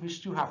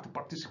activist, you have to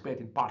participate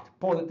in party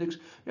politics,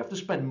 you have to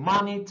spend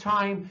money,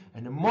 time,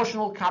 and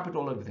emotional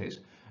capital of this.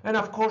 And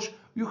of course,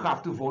 you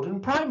have to vote in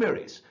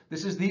primaries.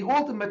 This is the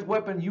ultimate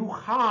weapon you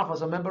have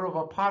as a member of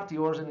a party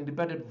or as an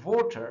independent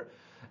voter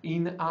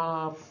in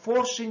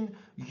forcing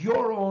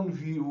your own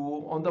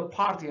view on the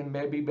party and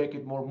maybe make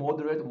it more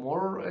moderate,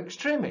 more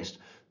extremist.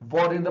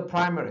 Vote in the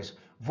primaries.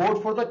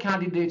 Vote for the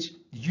candidates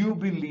you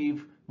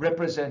believe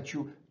represent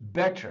you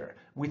better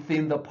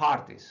within the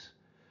parties.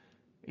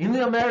 In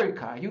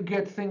America, you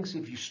get things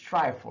if you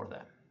strive for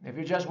them. If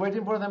you're just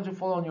waiting for them to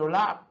fall on your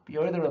lap,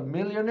 you're either a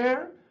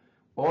millionaire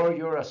or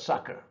you're a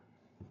sucker.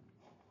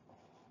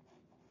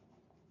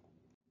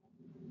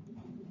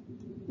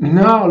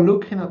 Now,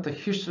 looking at the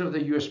history of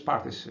the US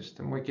party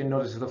system, we can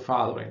notice the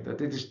following,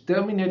 that it is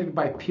dominated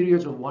by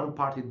periods of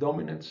one-party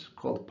dominance,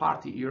 called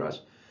party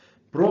eras,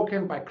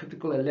 broken by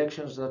critical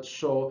elections that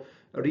saw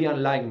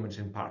realignments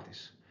in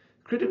parties.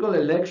 Critical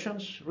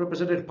elections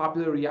represented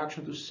popular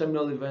reaction to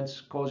seminal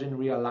events causing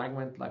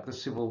realignment, like the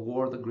Civil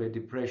War, the Great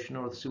Depression,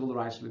 or the Civil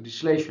Rights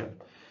legislation.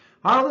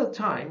 Other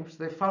times,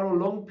 they follow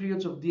long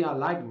periods of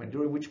de-alignment,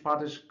 during which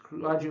parties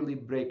gradually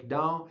break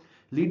down,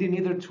 leading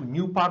either to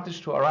new parties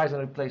to arise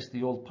and replace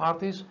the old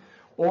parties,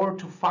 or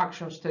to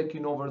factions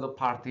taking over the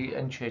party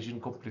and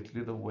changing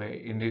completely the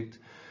way in it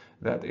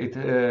that it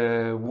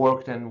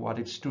worked and what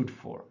it stood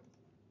for.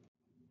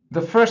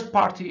 The first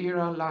party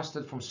era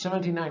lasted from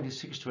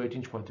 1796 to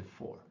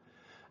 1824.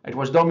 It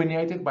was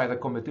dominated by the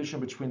competition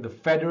between the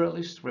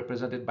Federalists,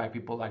 represented by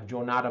people like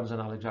John Adams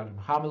and Alexander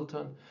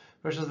Hamilton,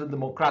 versus the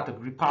Democratic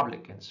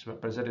Republicans,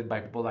 represented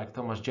by people like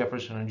Thomas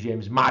Jefferson and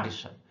James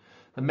Madison.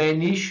 The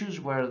main issues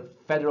were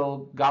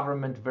federal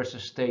government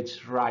versus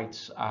states'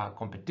 rights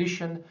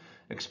competition,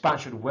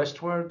 expansion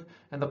westward,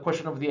 and the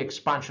question of the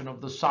expansion of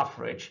the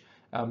suffrage,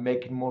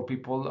 making more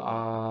people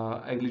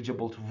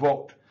eligible to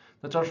vote.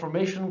 The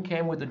transformation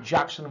came with the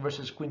Jackson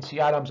versus Quincy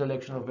Adams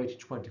election of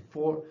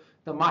 1824,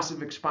 the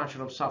massive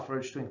expansion of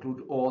suffrage to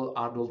include all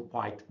adult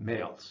white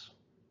males.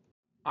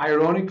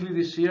 Ironically,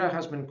 this era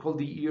has been called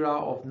the era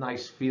of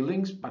nice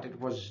feelings, but it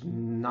was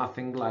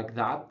nothing like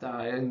that.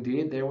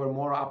 Indeed, they were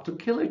more apt to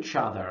kill each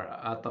other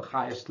at the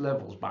highest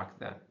levels back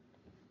then,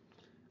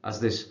 as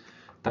this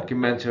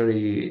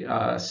documentary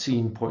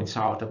scene points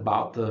out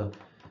about the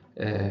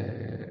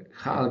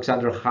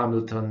Alexander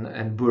Hamilton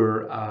and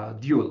Burr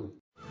duel.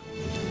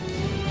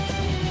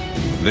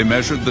 They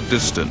measured the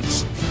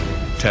distance,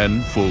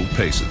 10 full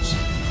paces.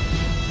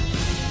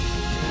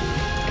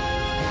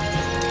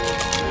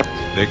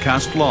 They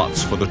cast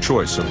lots for the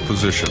choice of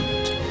position.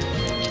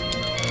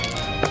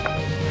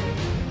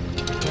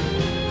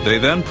 They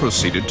then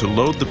proceeded to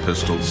load the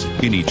pistols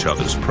in each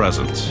other's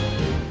presence.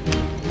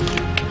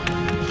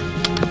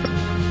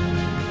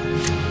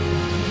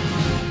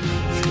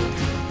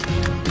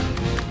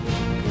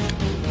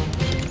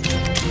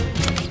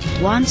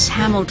 Once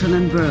Hamilton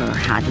and Burr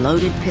had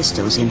loaded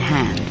pistols in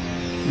hand,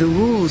 the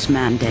rules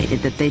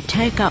mandated that they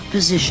take up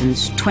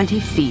positions 20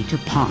 feet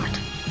apart.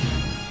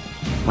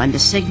 When the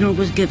signal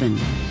was given,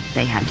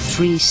 they had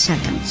 3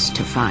 seconds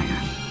to fire.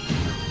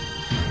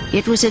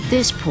 It was at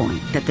this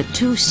point that the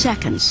 2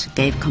 seconds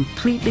gave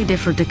completely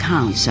different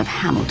accounts of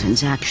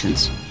Hamilton's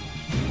actions.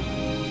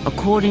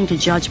 According to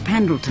Judge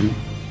Pendleton,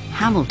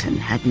 Hamilton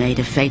had made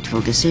a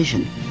fateful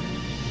decision,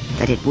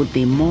 that it would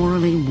be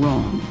morally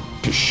wrong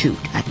to shoot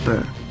at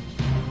Burr.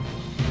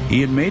 He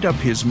had made up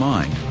his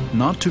mind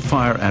not to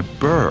fire at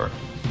Burr,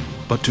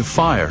 but to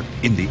fire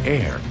in the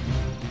air.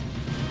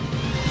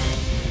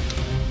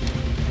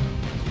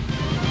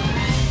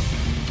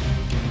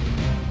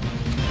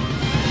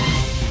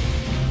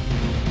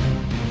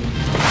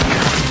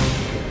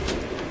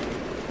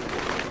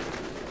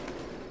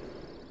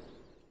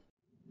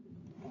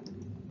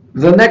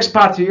 The next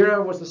party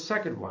era was the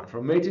second one,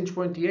 from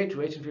 1828 to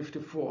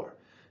 1854.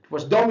 It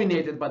was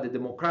dominated by the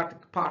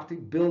Democratic Party,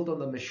 built on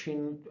the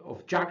machine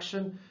of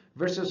Jackson,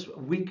 versus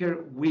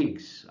weaker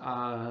Whigs,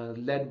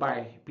 led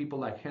by people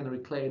like Henry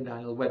Clay and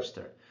Daniel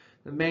Webster.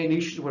 The main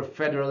issues were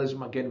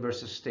federalism again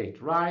versus state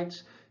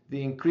rights,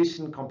 the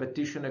increasing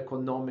competition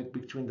economic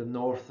between the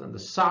North and the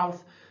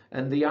South,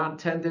 and the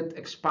unintended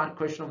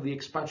question of the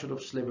expansion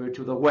of slavery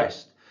to the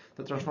West.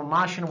 The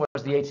transformation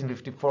was the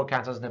 1854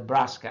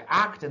 Kansas-Nebraska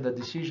Act and the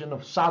decision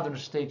of southern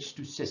states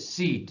to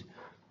secede.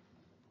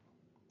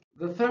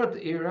 The third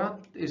era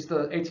is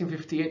the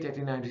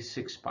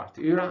 1858-1896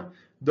 party era,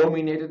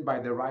 dominated by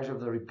the rise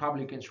of the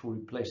Republicans who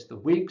replaced the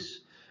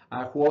Whigs,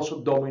 who also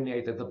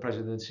dominated the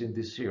presidency in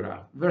this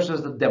era,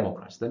 versus the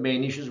Democrats. The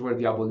main issues were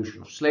the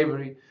abolition of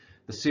slavery,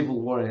 the Civil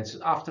War and its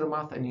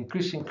aftermath, and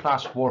increasing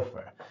class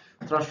warfare.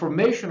 The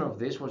transformation of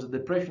this was the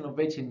Depression of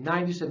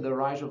 1890s and the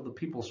rise of the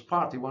People's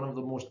Party, one of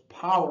the most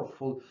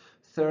powerful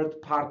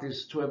third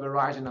parties to ever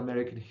rise in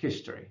American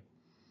history.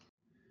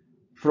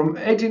 From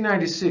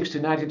 1896 to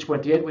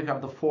 1928, we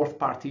have the fourth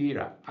party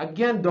era,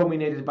 again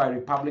dominated by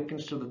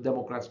Republicans till the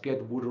Democrats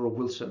get Woodrow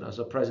Wilson as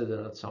a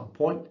president at some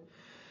point.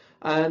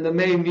 And the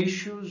main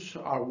issues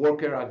are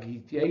worker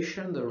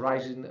agitation, the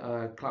rising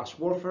class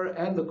warfare,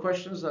 and the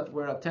questions that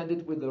were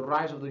attended with the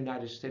rise of the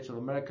United States of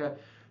America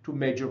to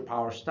major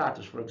power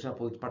status. For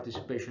example, its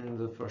participation in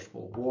the First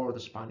World War, the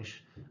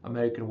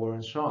Spanish-American War,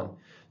 and so on.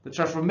 The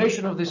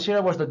transformation of this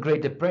era was the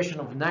Great Depression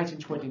of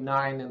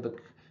 1929 and the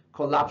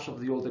collapse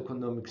of the old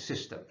economic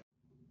system.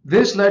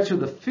 This led to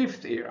the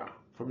fifth era,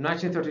 from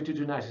 1932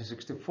 to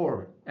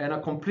 1964, and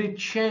a complete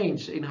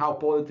change in how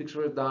politics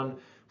were done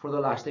for the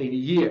last 80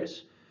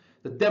 years.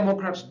 The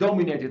Democrats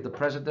dominated the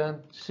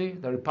presidency,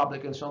 the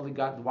Republicans only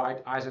got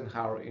Dwight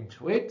Eisenhower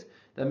into it.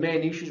 The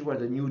main issues were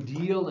the New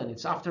Deal and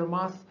its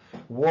aftermath,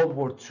 World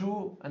War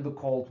II, and the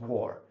Cold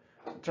War.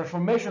 The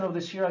transformation of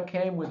this era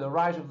came with the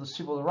rise of the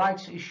civil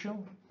rights issue,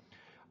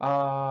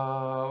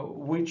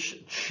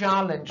 which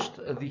challenged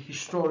the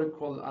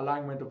historical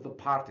alignment of the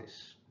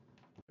parties.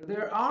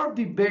 There are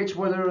debates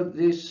whether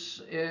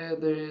this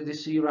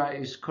era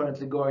is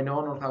currently going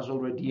on or has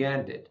already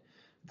ended.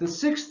 The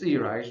sixth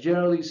era is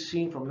generally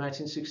seen from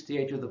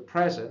 1968 to the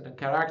present and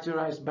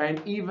characterized by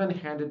an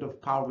even-handed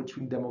of power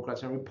between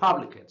Democrats and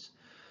Republicans.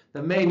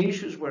 The main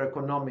issues were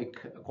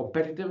economic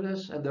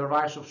competitiveness and the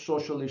rise of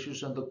social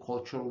issues and the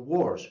cultural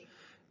wars.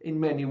 In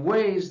many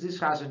ways, this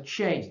hasn't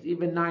changed.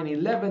 Even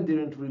 9/11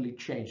 didn't really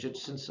change it,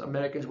 since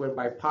Americans were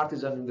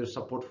bipartisan in their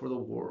support for the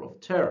war of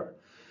terror.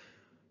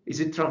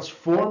 Is it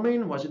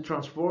transforming? Was it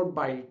transformed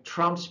by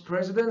Trump's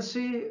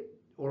presidency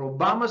or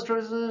Obama's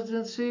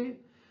presidency?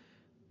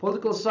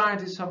 Political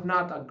scientists have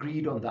not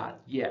agreed on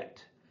that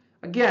yet.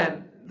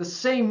 Again, the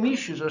same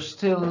issues are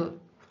still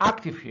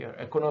active here,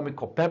 economic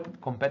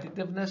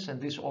competitiveness, and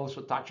this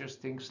also touches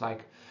things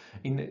like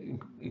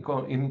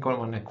income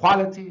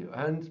inequality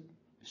and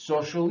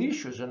social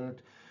issues.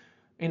 And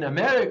in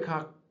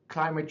America,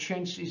 climate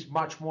change is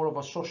much more of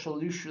a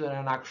social issue than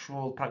an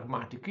actual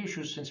pragmatic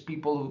issue, since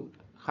people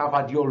have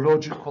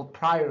ideological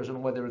priors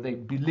on whether they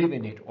believe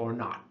in it or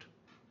not.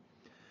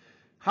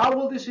 How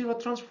will this era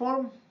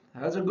transform?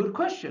 That's a good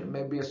question.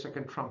 Maybe a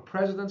second Trump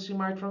presidency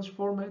might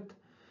transform it.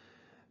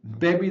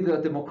 Maybe the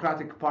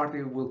Democratic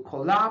Party will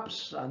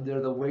collapse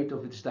under the weight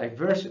of its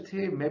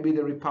diversity. Maybe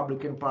the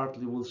Republican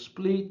Party will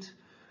split.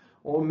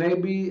 Or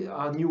maybe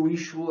a new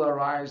issue will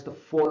arise, the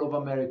fall of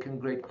American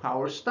great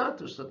power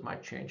status, that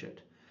might change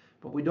it.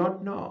 But we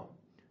don't know.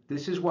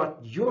 This is what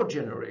your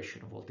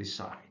generation will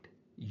decide.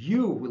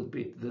 You will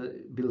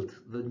build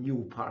the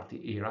new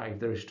party era, if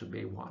there is to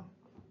be one.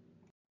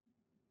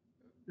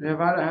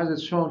 Nevada has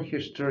its own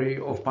history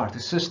of party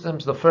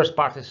systems. The first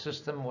party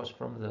system was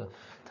from the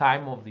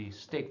time of the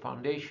state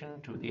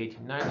foundation to the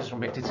 1890s,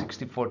 from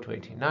 1864 to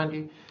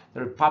 1890. The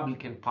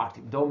Republican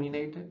Party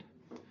dominated.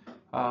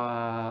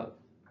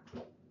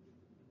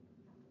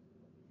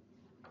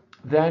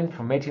 Then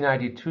from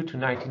 1892 to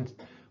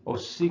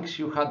 1906,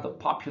 you had the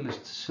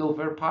populist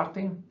Silver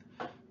Party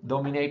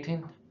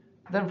dominating.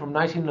 Then from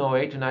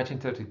 1908 to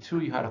 1932,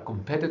 you had a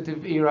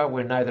competitive era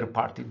where neither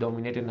party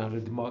dominated, neither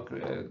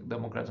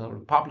Democrats nor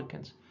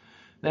Republicans.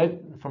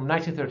 Then from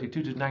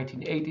 1932 to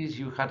 1980s,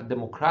 you had a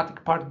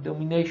Democratic Party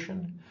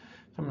domination.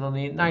 From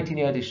the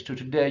 1980s to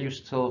today,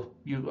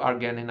 you are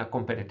again in a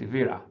competitive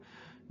era.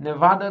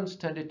 Nevadans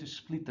tended to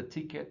split the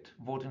ticket,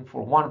 voting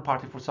for one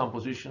party for some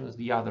positions,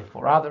 the other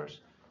for others.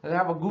 They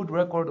have a good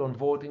record on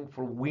voting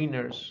for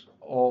winners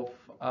of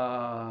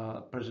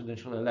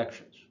presidential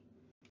elections.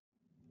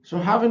 So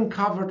having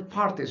covered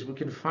parties, we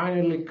can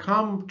finally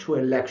come to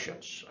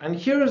elections. And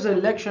here is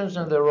elections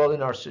and their role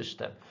in our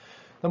system.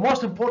 The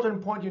most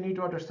important point you need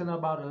to understand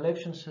about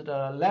elections is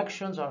that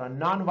elections are a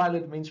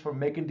non-violent means for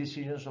making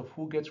decisions of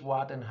who gets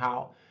what and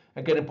how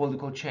and getting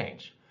political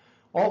change.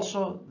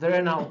 Also, they're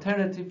an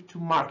alternative to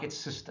market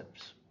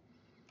systems.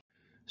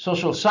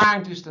 Social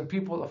scientists and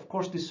people, of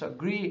course,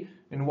 disagree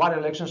in what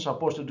elections are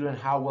supposed to do and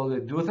how well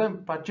they do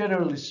them, but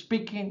generally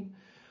speaking,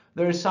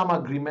 there is some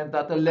agreement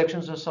that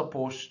elections are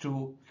supposed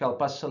to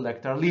help us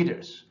select our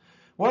leaders.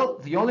 Well,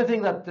 the only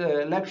thing that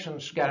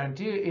elections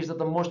guarantee is that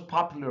the most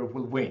popular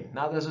will win,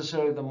 not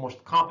necessarily the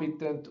most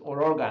competent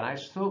or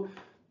organized. So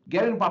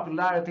getting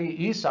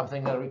popularity is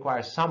something that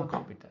requires some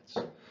competence.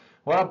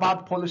 What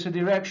about policy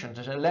directions?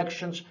 As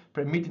elections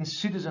permitting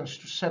citizens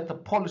to set the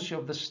policy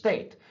of the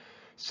state.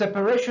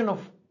 Separation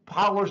of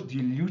powers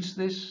dilutes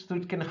this, so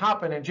it can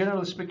happen, and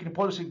generally speaking,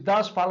 policy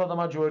does follow the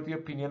majority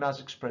opinion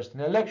as expressed in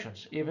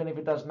elections, even if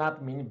it does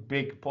not mean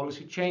big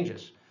policy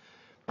changes.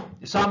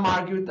 Some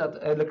argue that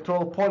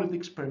electoral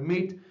politics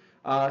permit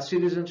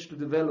citizens to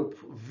develop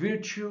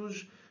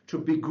virtues, to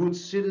be good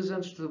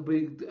citizens, to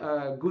be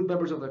good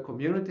members of the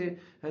community,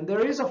 and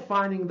there is a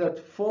finding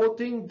that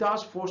voting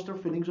does foster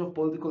feelings of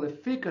political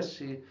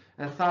efficacy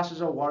and thus is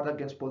a ward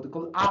against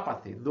political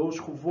apathy. Those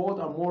who vote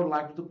are more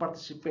likely to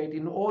participate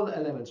in all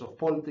elements of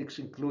politics,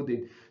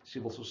 including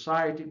civil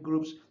society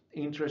groups,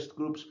 interest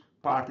groups,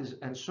 parties,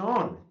 and so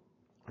on.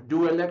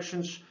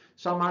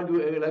 Some argue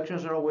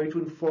elections are a way to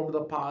inform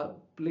the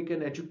public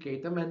and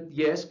educate them, and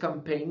yes,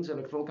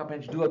 electoral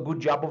campaigns do a good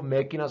job of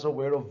making us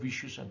aware of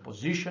issues and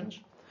positions.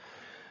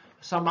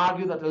 Some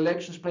argue that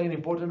elections play an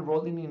important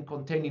role in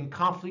containing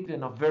conflict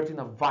and averting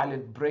a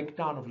violent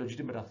breakdown of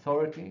legitimate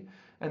authority.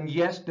 And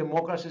yes,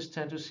 democracies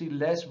tend to see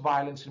less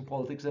violence in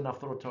politics than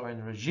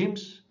authoritarian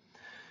regimes.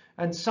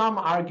 And some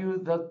argue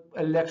that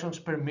elections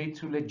permit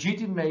to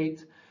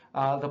legitimate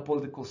the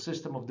political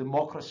system of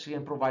democracy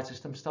and provide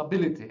system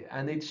stability.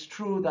 And it's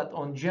true that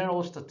on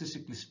general,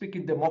 statistically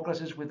speaking,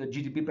 democracies with a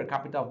GDP per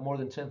capita of more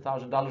than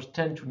 $10,000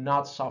 tend to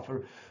not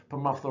suffer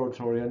from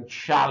authoritarian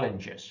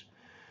challenges.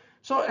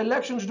 So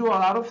elections do a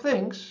lot of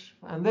things,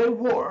 and they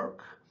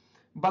work,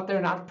 but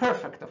they're not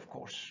perfect, of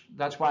course.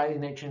 That's why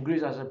in ancient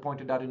Greece, as I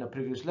pointed out in a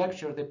previous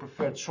lecture, they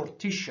preferred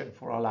sortition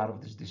for a lot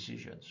of these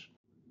decisions.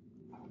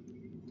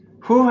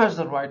 Who has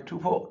the right to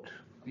vote?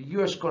 The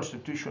US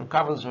Constitution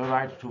covers the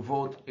right to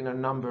vote in a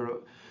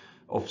number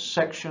of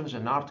sections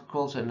and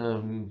articles and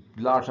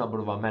a large number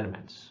of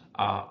amendments.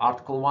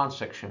 Article 1,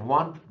 Section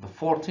 1, the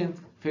 14th,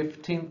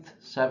 15th,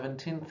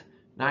 17th,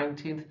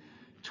 19th,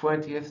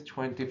 20th,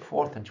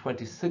 24th, and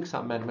 26th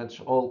amendments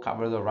all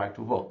cover the right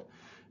to vote.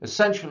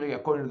 Essentially,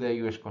 according to the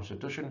US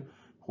Constitution,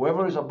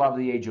 whoever is above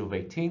the age of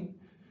 18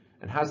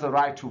 and has the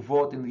right to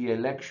vote in the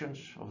elections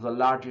of the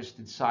largest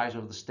in size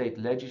of the state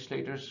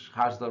legislators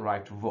has the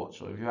right to vote.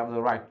 So if you have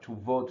the right to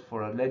vote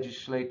for a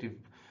legislative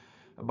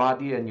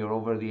body and you're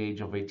over the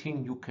age of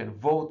 18, you can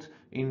vote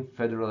in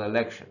federal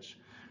elections.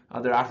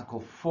 Under Article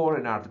 4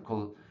 and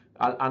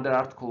under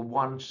Article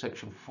 1,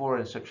 Section 4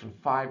 and Section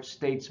 5,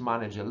 states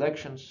manage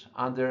elections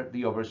under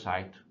the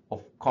oversight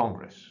of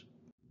Congress.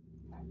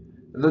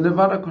 The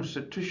Nevada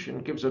Constitution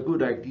gives a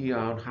good idea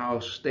on how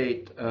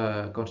state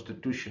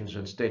constitutions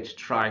and states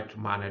try to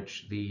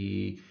manage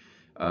the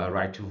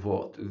right to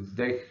vote.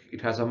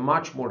 It has a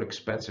much more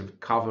expensive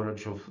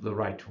coverage of the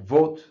right to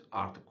vote.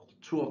 Article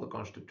 2 of the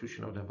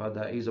Constitution of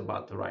Nevada is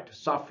about the right to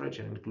suffrage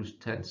and includes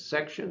 10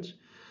 sections,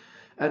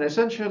 and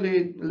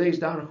essentially lays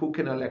down who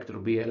can elect or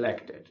be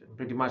elected.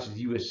 Pretty much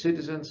US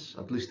citizens,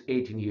 at least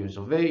 18 years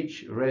of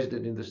age,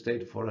 resident in the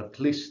state for at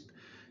least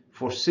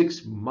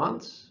 6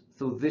 months.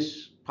 So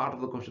this part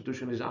of the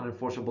Constitution is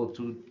unenforceable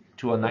to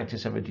a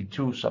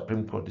 1972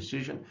 Supreme Court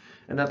decision,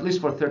 and at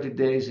least for 30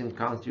 days in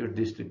county or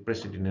district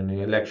preceding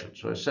any election.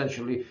 So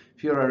essentially,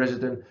 if you're a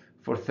resident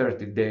for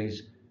 30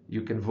 days,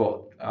 you can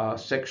vote.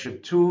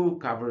 Section 2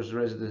 covers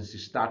residency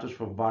status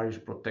for various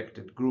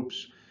protected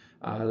groups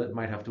that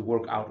might have to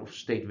work out of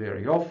state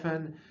very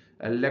often.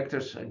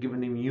 Electors are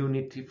given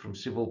immunity from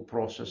civil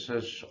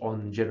processes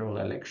on general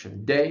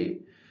election day.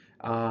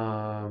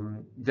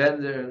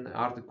 Then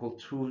Article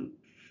 2,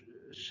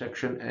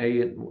 Section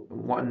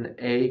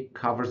 1A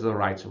covers the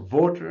rights of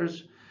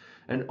voters.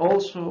 And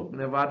also,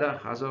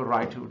 Nevada has a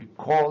right to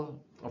recall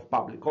of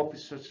public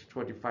officers.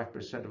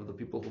 25% of the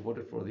people who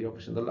voted for the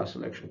office in the last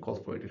election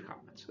called for it, it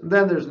happens. And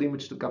then there's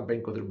limits to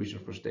campaign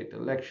contributions for state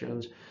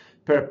elections.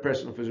 Per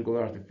person, physical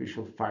or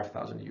artificial,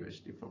 5,000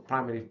 USD for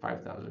primary,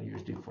 5,000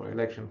 USD for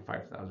election,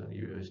 5,000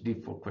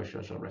 USD for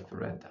questions or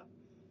referenda.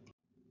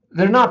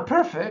 They're not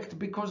perfect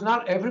because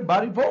not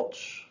everybody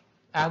votes.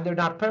 And they're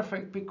not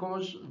perfect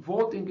because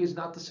voting is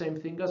not the same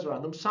thing as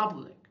random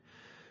sampling.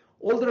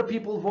 Older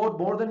people vote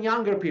more than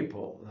younger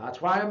people. That's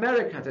why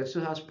America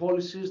has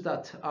policies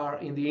that are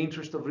in the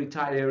interest of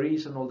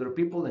retirees and older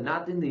people and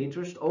not in the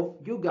interest of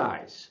you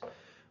guys.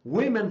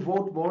 Women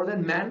vote more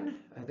than men.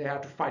 They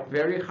have to fight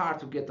very hard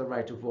to get the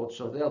right to vote,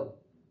 so they'll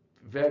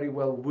very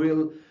well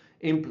will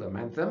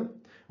implement them.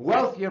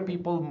 Wealthier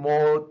people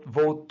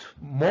vote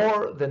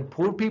more than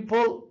poor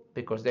people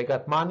because they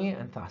got money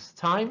and thus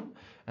time.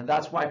 And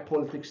that's why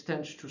politics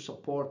tends to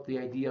support the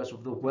ideas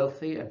of the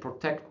wealthy and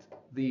protect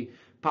the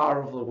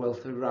power of the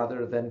wealthy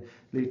rather than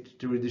lead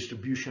to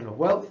redistribution of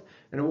wealth.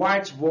 And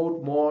whites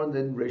vote more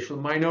than racial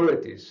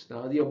minorities.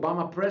 Now, the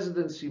Obama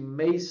presidency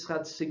may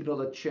have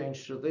signaled a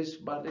change to this,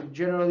 but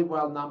generally,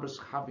 while numbers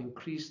have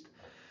increased,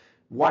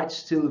 whites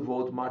still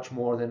vote much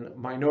more than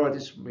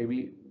minorities.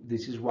 Maybe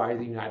this is why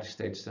the United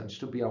States tends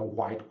to be a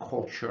white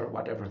culture,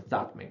 whatever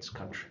that means,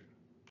 country.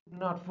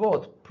 Not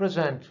vote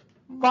present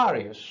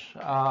various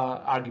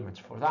arguments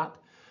for that.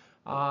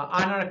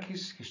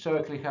 Anarchists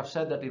historically have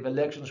said that if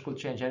elections could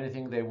change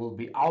anything, they will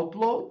be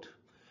outlawed.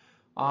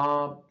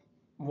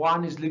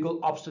 One is legal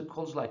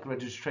obstacles like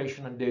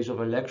registration and days of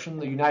election.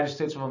 The United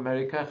States of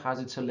America has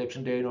its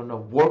election day on a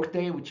work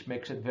day, which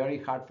makes it very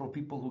hard for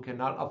people who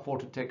cannot afford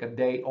to take a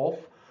day off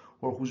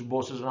or whose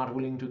bosses are not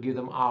willing to give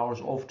them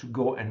hours off to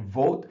go and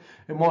vote.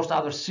 In most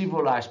other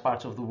civilized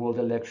parts of the world,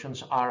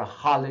 elections are a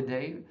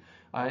holiday,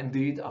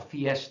 indeed a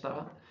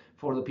fiesta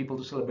for the people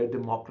to celebrate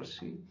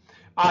democracy.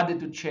 Added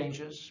to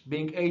changes,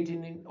 being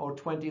 18 or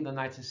 20 in the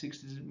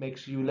 1960s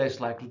makes you less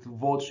likely to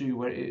vote, so you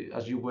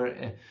were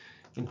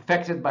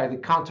infected by the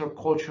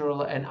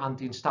countercultural and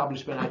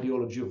anti-establishment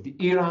ideology of the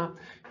era.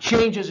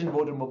 Changes in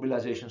voter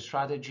mobilization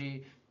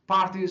strategy.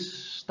 Parties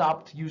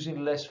stopped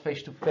using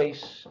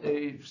face-to-face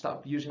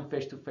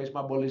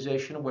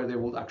mobilization, where they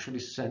would actually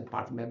send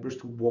party members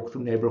to walk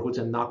through neighborhoods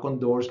and knock on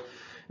doors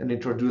and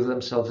introduce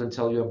themselves and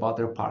tell you about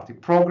their party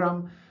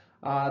program.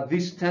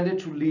 This tended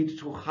to lead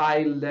to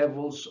high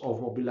levels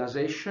of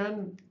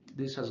mobilization.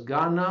 This has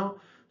gone now,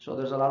 so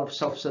there's a lot of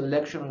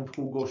self-selection on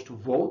who goes to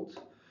vote.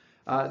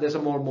 There's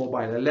a more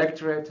mobile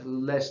electorate,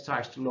 less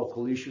ties to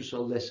local issues,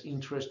 so less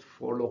interest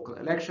for local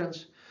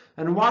elections.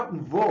 And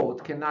one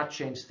vote cannot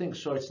change things,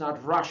 so it's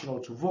not rational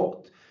to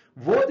vote.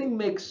 Voting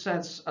makes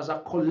sense as a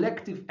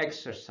collective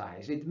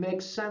exercise. It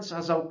makes sense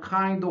as a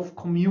kind of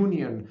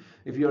communion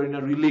if you're in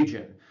a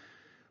religion.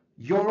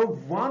 Your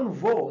one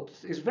vote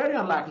is very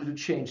unlikely to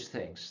change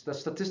things. The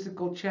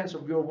statistical chance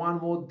of your one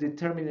vote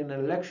determining an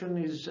election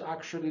is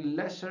actually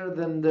lesser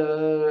than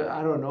the,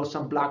 I don't know,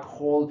 some black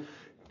hole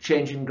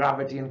changing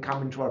gravity and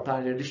coming to our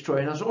planet and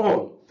destroying us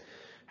all.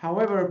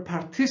 However,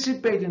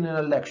 participating in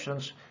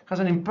elections has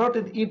an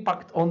important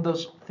impact on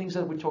those things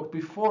that we talked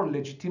before,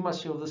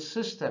 legitimacy of the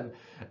system,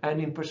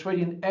 and in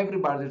persuading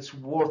everybody that it's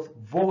worth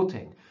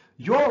voting.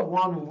 Your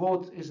one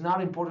vote is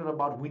not important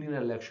about winning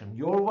an election.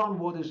 Your one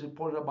vote is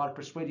important about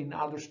persuading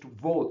others to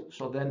vote.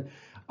 So then,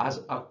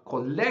 as a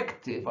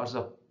collective, as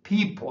a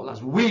people,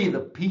 as we the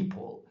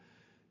people,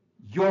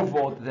 your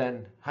vote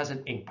then has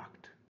an impact.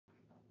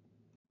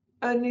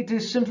 And it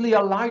is simply a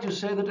lie to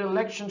say that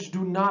elections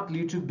do not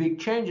lead to big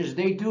changes.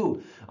 They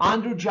do.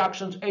 Andrew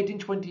Jackson's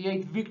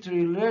 1828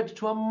 victory led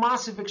to a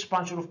massive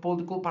expansion of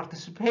political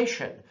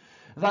participation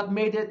that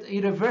made it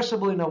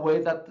irreversible in a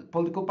way that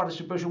political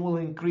participation will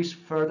increase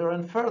further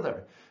and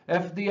further.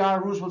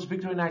 FDR Roosevelt's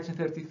victory in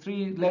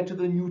 1933 led to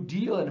the New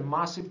Deal and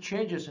massive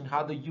changes in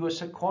how the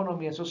US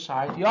economy and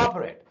society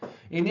operate.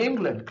 In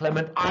England,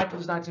 Clement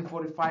Attlee's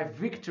 1945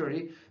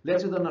 victory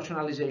led to the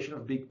nationalization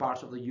of big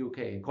parts of the UK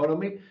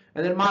economy,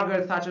 and then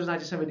Margaret Thatcher's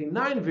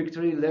 1979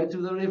 victory led to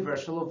the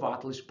reversal of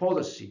Attlee's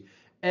policy.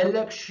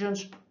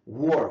 Elections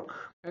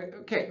work.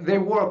 Okay, they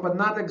work, but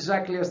not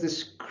exactly as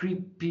this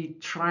creepy,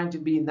 trying to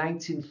be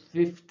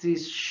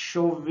 1950s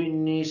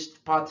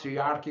chauvinist,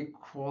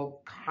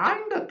 patriarchal,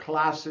 kind of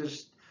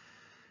classist,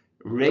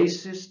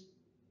 racist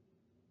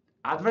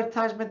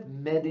advertisement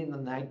made in the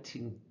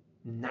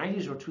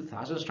 1990s or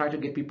 2000s, trying to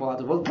get people out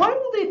of vote. Why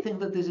would they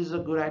think that this is a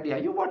good idea?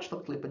 You watch the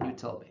clip and you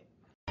tell me.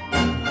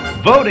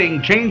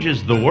 Voting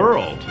changes the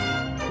world,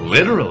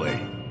 literally.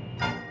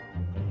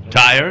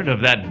 Tired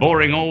of that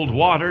boring old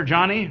water,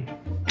 Johnny?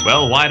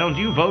 Well, why don't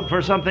you vote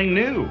for something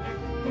new?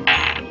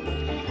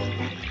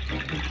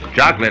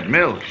 Chocolate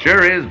milk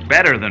sure is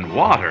better than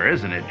water,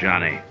 isn't it,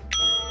 Johnny?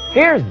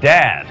 Here's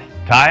Dad.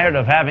 Tired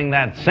of having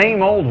that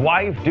same old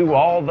wife do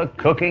all the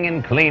cooking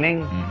and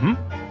cleaning?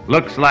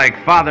 Looks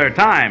like Father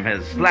Time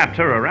has slapped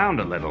her around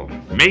a little.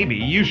 Maybe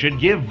you should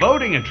give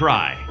voting a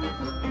try.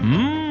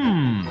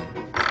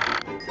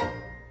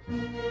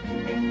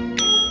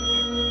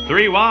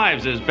 3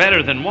 wives is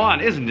better than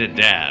 1, isn't it,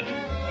 Dad?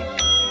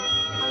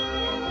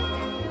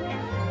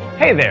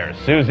 Hey there,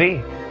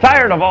 Susie.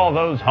 Tired of all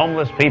those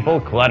homeless people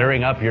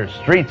cluttering up your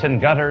streets and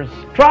gutters?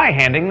 Try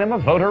handing them a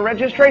voter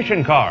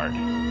registration card.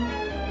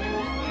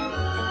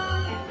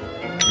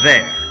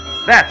 There.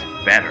 That's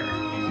better.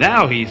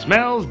 Now he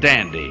smells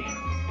dandy.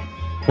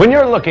 When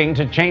you're looking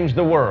to change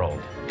the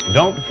world,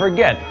 don't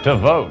forget to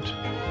vote.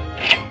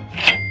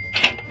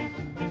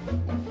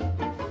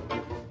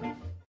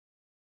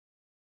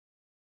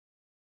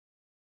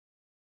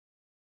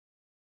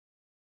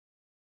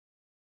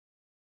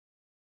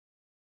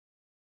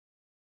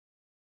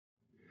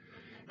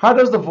 How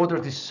does the voter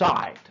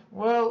decide?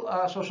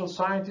 Well, social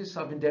scientists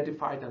have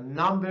identified a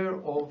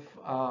number of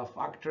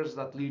factors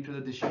that lead to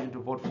the decision to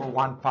vote for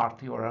one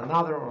party or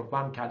another, or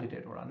one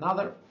candidate or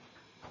another.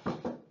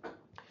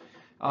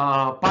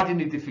 Party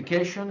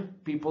identification.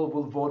 People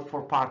will vote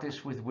for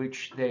parties with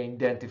which they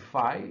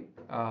identify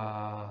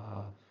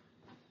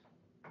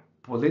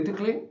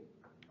politically,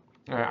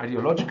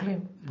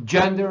 ideologically.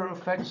 Gender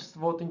affects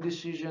voting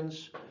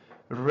decisions.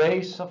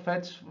 Race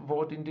affects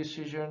voting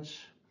decisions.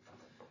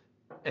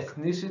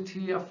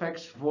 Ethnicity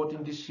affects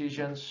voting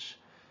decisions.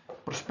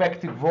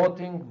 Prospective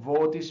voting,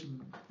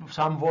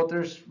 some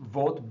voters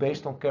vote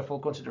based on careful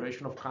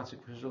consideration of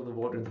consequences of the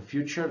vote in the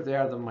future. They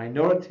are the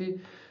minority.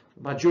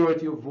 The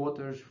majority of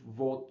voters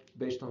vote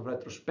based on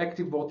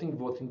retrospective voting,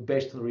 voting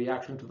based on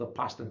reaction to the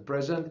past and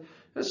present,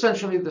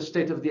 essentially the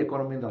state of the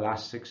economy in the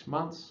last 6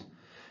 months.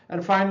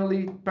 And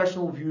finally,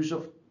 personal views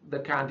of the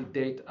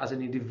candidate as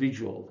an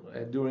individual.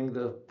 During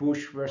the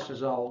Bush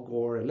versus Al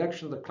Gore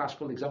election, the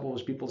classical example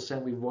was people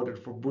saying we voted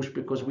for Bush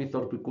because we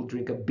thought we could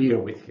drink a beer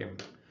with him.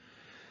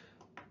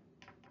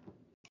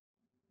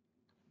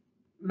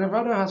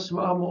 Nevada has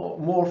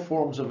more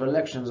forms of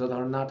elections that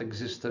are not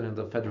existent in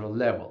the federal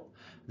level.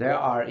 There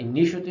are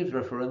initiatives,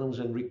 referendums,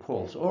 and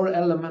recalls, or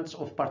elements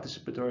of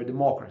participatory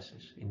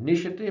democracies.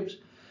 Initiatives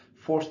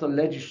force the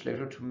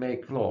legislature to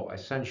make law.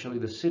 Essentially,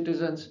 the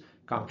citizens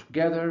come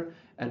together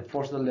and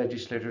force the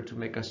legislature to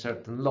make a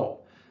certain law.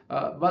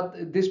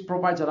 But this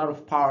provides a lot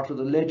of power to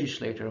the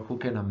legislator, who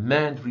can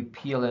amend,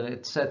 repeal, and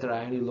etc.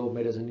 any law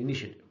made as an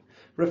initiative.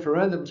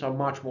 Referendums are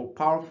much more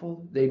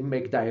powerful. They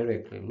make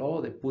directly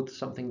law. They put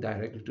something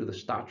directly to the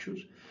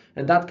statutes.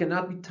 And that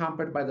cannot be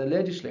tampered by the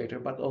legislator,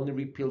 but only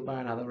repealed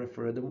by another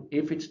referendum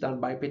if it's done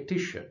by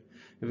petition.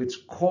 If it's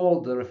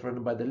called the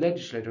referendum by the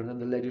legislator, then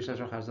the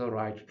legislature has the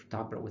right to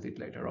tamper with it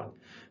later on.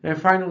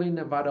 And finally,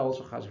 Nevada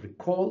also has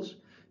recalls.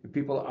 If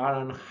people are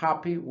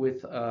unhappy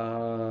with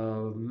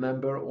a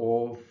member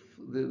of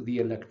the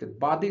elected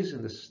bodies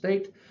in the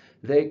state,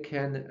 they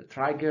can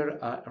trigger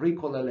a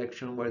recall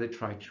election where they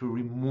try to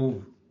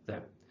remove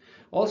them.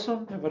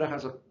 Also, Nevada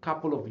has a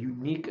couple of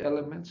unique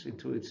elements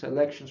into its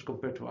elections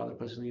compared to other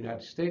places in the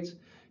United States. It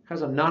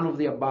has a none of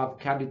the above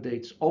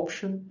candidates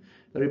option.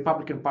 The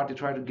Republican Party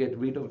tried to get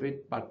rid of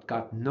it, but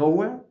got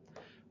nowhere.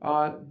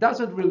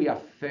 Doesn't really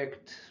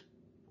affect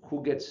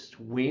who gets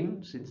to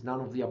win, since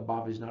none of the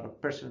above is not a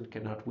person,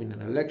 cannot win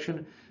an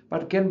election,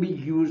 but can be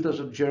used as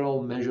a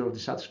general measure of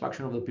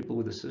dissatisfaction of the people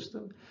with the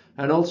system.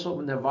 And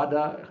also,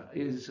 Nevada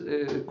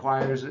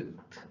requires it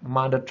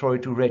mandatory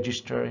to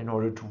register in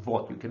order to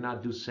vote. You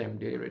cannot do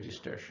same-day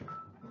registration.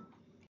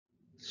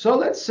 So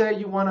let's say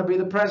you want to be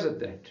the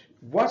president.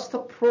 What's the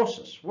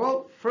process?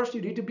 Well, first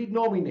you need to be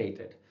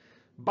nominated.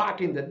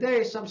 Back in the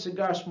day, some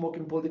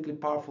cigar-smoking, politically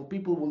powerful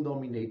people will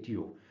nominate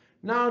you.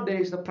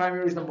 Nowadays, the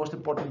primary is the most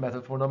important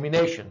method for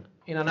nomination.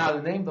 In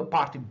another name, the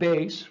party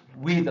base,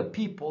 we the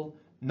people,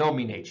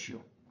 nominates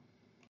you.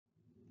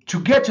 To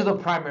get to the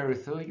primary,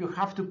 though, you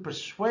have to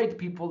persuade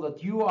people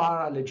that you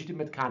are a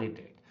legitimate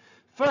candidate.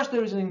 First,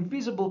 there is an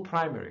invisible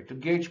primary to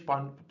gauge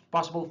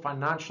possible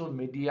financial,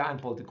 media,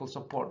 and political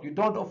support. You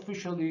don't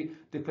officially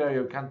declare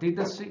your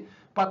candidacy,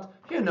 but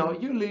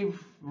you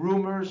leave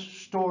rumors,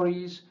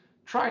 stories,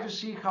 try to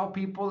see how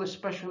people,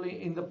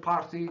 especially in the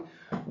party,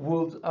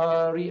 would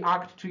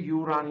react to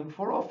you running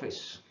for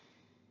office.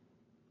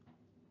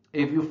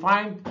 If you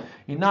find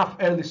enough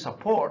early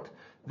support,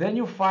 then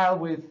you file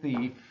with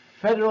the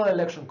Federal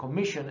Election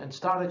Commission and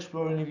start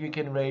exploring if you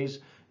can raise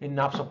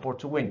enough support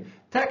to win.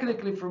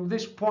 Technically, from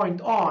this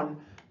point on,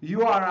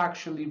 you are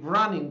actually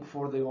running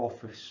for the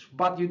office,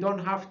 but you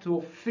don't have to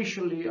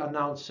officially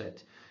announce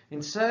it.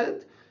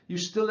 Instead, you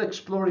still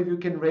explore if you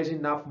can raise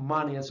enough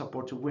money and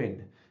support to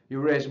win. You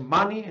raise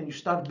money and you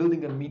start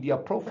building a media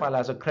profile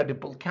as a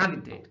credible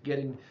candidate,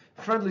 getting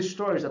friendly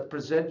stories that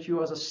present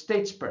you as a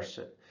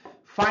statesperson.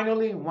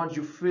 Finally, once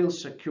you feel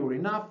secure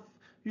enough,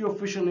 you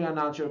officially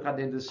announce your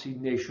candidacy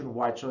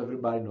nationwide so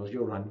everybody knows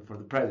you're running for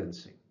the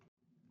presidency.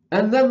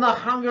 And then the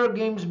Hunger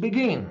Games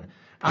begin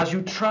as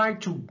you try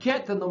to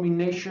get the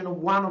nomination of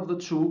one of the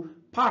two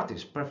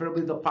parties,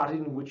 preferably the party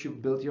in which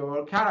you've built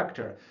your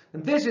character.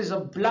 And this is a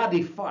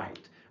bloody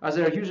fight, as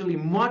there are usually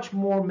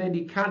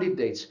many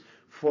candidates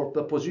for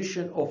the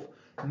position of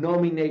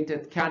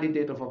nominated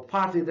candidate of a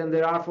party than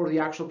there are for the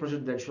actual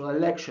presidential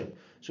election.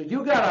 So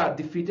you gotta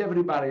defeat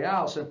everybody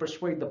else and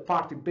persuade the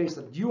party base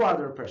that you are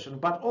their person,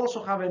 but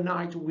also have an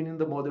eye to winning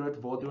the moderate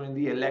vote during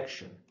the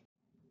election.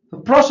 The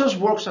process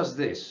works as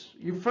this.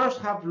 You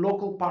first have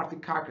local party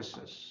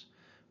caucuses,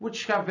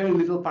 which have very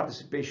little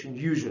participation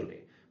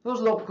usually.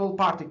 Those local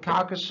party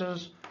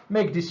caucuses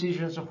make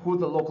decisions of who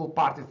the local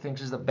party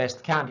thinks is the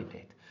best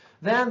candidate.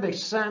 Then they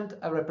send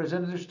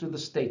representatives to the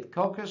state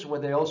caucus, where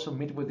they also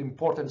meet with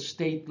important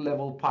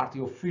state-level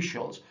party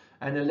officials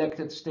and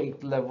elected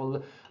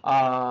state-level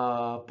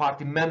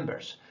party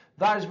members.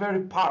 That is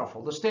very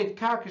powerful. The state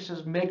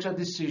caucuses makes a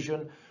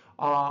decision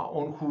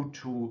on who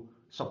to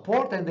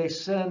support, and they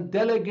send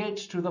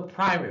delegates to the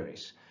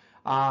primaries,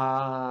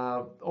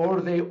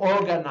 or they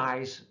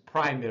organize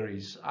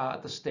primaries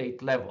at the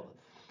state level.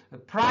 The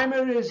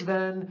primaries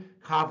then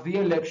have the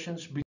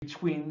elections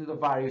between the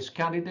various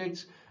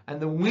candidates, and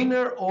the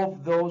winner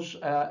of those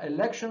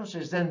elections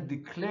is then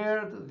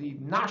declared the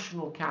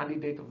national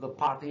candidate of the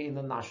party in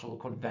the national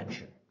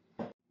convention.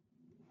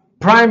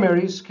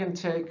 Primaries can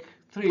take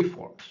three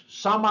forms.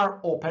 Some are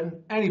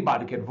open,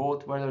 anybody can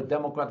vote, whether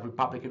Democrat,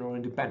 Republican, or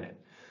Independent.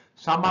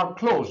 Some are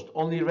closed,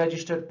 only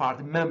registered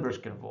party members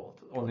can vote,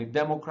 only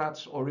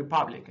Democrats or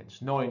Republicans,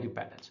 no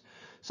independents.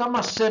 Some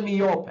are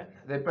semi-open,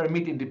 they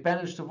permit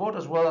independents to vote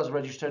as well as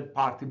registered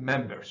party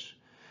members.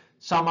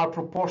 Some are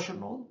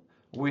proportional,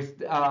 with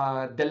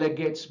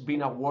delegates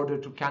being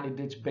awarded to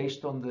candidates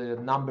based on the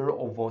number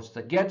of votes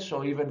they get,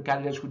 so even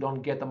candidates who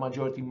don't get the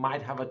majority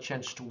might have a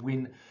chance to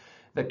win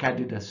the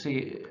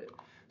candidacy.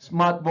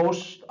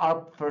 Most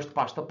are first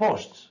past the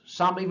post.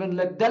 Some even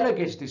let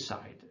delegates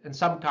decide, and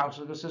some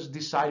caucuses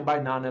decide by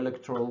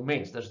non-electoral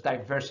means. There's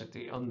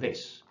diversity on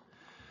this.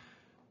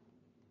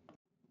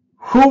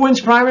 Who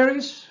wins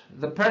primaries?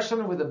 The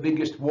person with the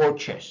biggest war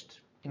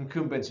chest.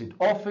 Incumbents in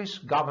office,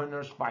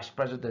 governors, vice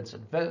presidents,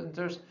 and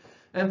senators,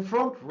 and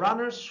front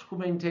runners who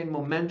maintain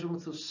momentum,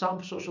 though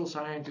some social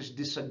scientists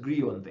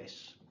disagree on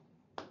this.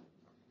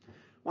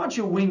 Once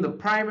you win the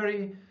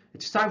primary,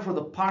 it's time for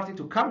the party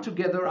to come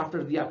together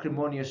after the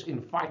acrimonious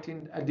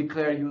infighting and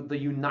declare you the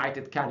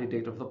united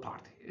candidate of the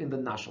party in the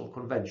national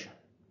convention.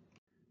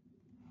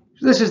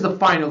 So this is the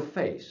final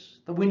phase.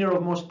 The winner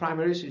of most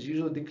primaries is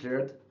usually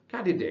declared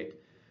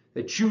candidate.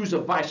 They choose a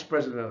vice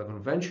president of the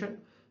convention.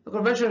 The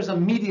convention is a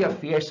media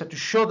fiesta to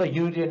show the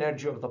unity and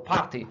energy of the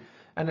party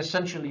and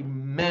essentially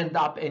mend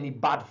up any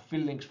bad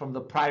feelings from the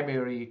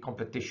primary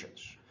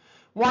competitions.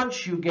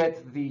 Once you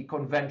get the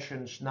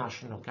convention's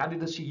national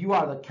candidacy, you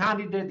are the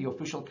candidate, the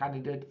official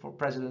candidate for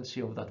presidency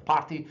of that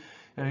party,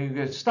 and you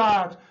can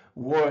start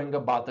worrying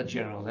about the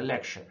general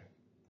election.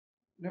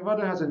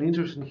 Nevada has an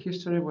interesting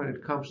history when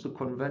it comes to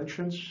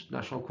conventions,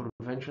 national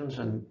conventions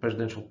and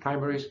presidential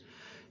primaries.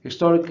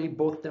 Historically,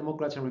 both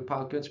Democrats and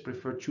Republicans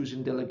prefer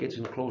choosing delegates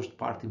in closed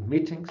party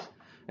meetings.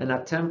 An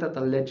attempt at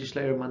a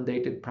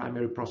legislature-mandated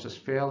primary process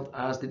failed,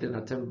 as did an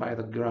attempt by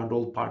the grand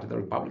old party, the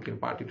Republican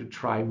Party, to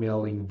try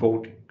mail-in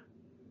voting.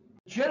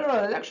 The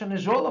general election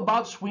is all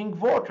about swing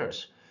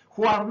voters,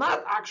 who are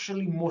not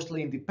actually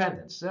mostly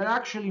independents. They're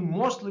actually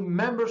mostly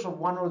members of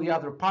one or the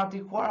other party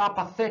who are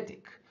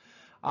apathetic.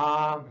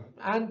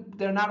 And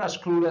they're not as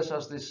clueless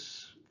as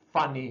this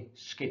funny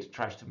skit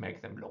tries to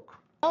make them look.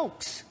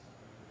 Folks,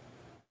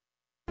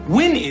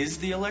 when is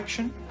the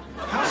election?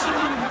 How soon do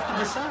you have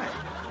to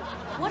decide?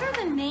 What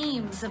are the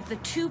names of the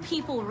two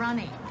people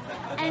running?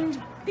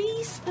 And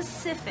be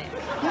specific.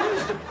 Who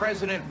is the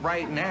president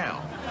right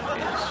now?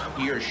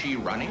 Is he or she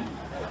running?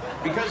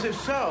 Because if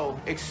so,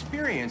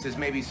 experience is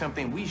maybe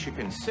something we should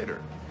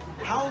consider.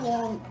 How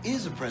long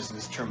is a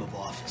president's term of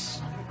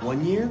office?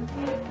 1 year?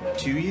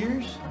 2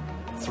 years?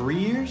 3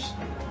 years?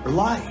 Or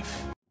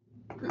life?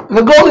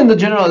 The goal in the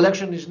general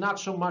election is not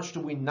so much to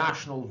win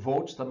national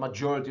votes, the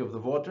majority of the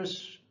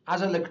voters,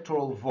 as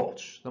electoral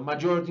votes, the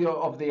majority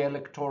of the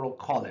Electoral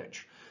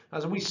College.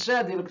 As we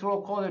said, the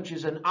Electoral College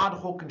is an ad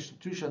hoc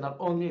institution that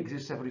only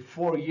exists every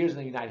 4 years in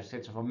the United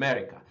States of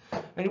America.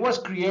 And it was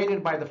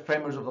created by the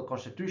framers of the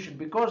Constitution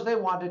because they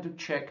wanted to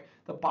check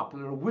the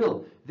popular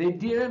will. They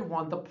didn't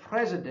want the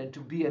president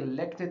to be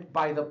elected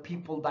by the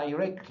people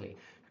directly,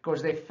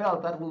 because they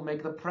felt that will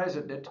make the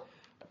president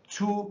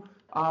too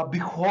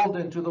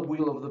beholden to the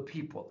will of the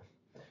people.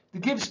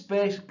 It gives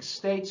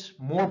states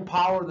more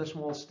power than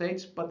small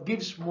states, but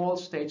gives small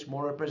states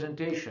more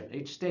representation.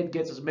 Each state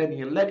gets as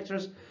many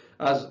electors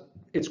as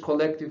its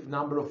collective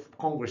number of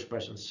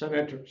congresspersons,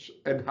 senators,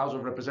 and House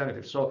of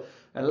Representatives. So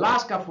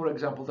Alaska, for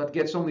example, that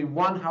gets only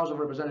one House of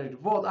Representatives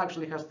vote,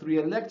 actually has 3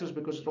 electors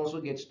because it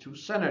also gets 2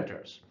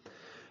 senators.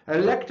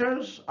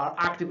 Electors are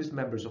activist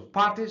members of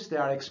parties. They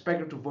are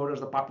expected to vote as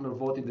the popular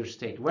vote in their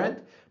state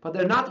went, but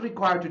they're not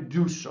required to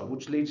do so,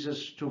 which leads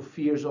us to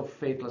fears of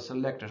faithless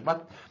electors.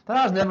 But that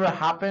has never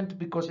happened,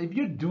 because if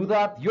you do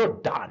that, you're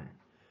done.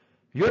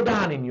 You're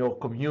done in your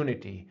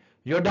community.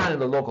 You're done in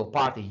the local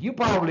party. You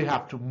probably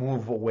have to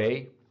move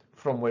away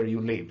from where you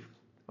live,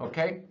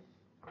 okay?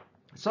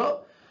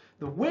 So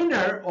the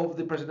winner of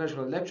the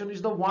presidential election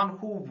is the one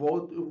who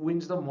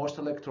wins the most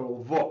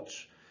electoral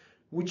votes,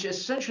 which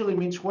essentially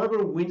means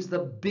whoever wins the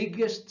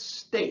biggest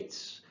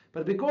states.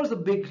 But because the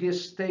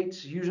biggest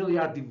states usually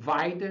are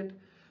divided,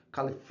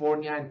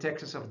 California and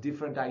Texas have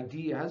different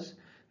ideas,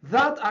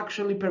 that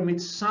actually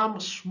permits some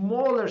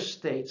smaller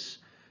states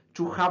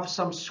to have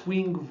some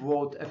swing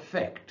vote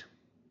effect.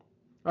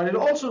 But it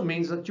also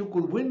means that you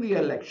could win the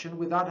election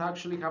without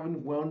actually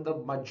having won the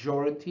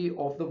majority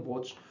of the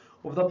votes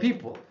of the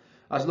people,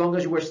 as long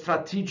as you were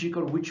strategic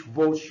on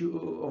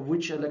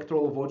which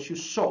electoral votes you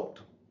sought.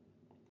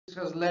 This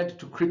has led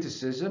to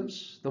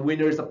criticisms. The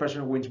winner is the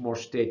person who wins more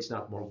states,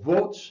 not more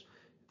votes.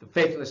 The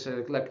faithless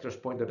electors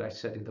point that I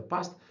said in the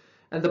past.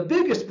 And the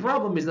biggest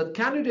problem is that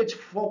candidates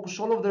focus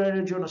all of their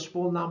energy on a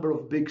small number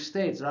of big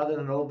states rather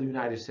than all of the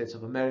United States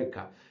of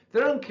America. They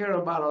don't care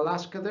about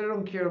Alaska, they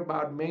don't care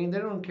about Maine, they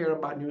don't care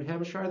about New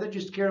Hampshire, they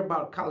just care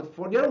about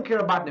California, they don't care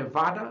about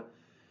Nevada.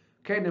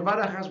 Okay,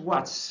 Nevada has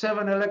what,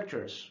 7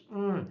 electors.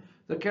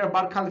 They care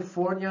about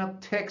California,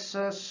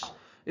 Texas,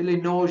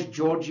 Illinois,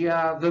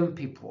 Georgia, them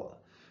people.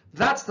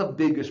 That's the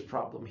biggest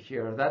problem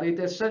here, that it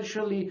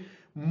essentially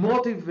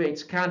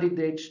motivates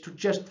candidates to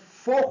just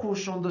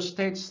focus on the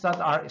states that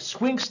are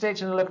swing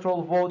states in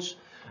electoral votes,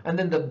 and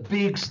then the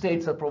big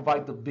states that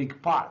provide the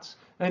big parts,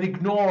 and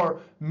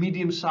ignore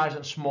medium-sized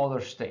and smaller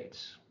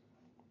states.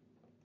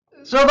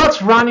 So that's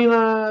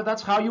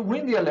how you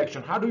win the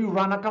election. How do you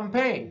run a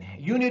campaign?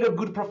 You need a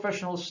good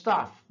professional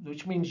staff,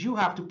 which means you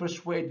have to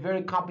persuade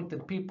very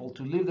competent people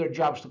to leave their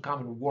jobs to come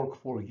and work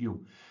for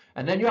you.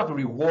 And then you have to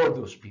reward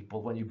those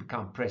people when you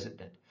become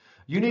president.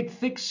 You need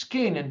thick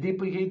skin and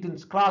deeply hidden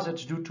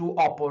closets due to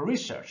Oppo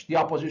research. The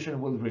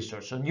opposition will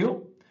research on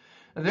you,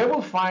 and they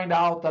will find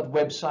out that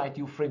website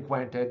you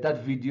frequented,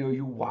 that video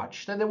you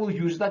watched, and they will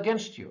use it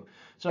against you.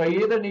 So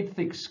you either need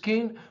thick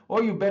skin,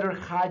 or you better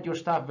hide your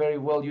stuff very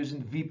well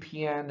using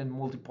VPN and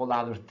multiple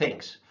other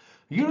things.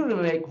 You need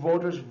to make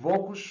voters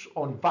focus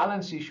on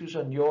balance issues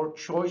and your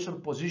choice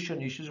on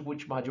position issues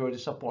which majority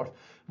support.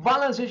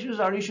 Balance issues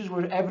are issues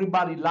where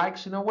everybody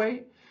likes in a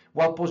way,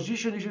 while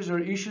position issues are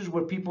issues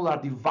where people are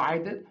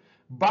divided,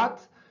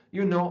 but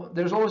you know,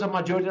 there's always a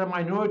majority and a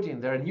minority in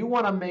there, and you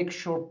want to make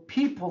sure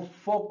people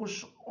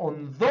focus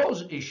on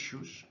those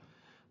issues,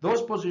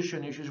 those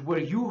position issues, where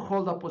you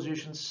hold a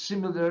position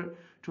similar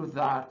to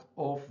that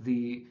of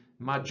the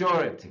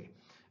majority.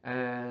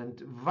 And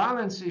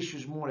valence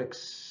issues more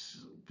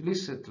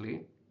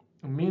explicitly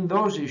mean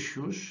those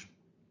issues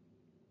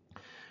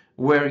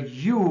where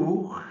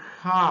you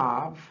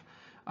have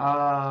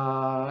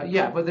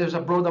but there's a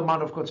broad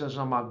amount of consensus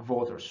among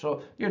voters.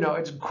 So, you know,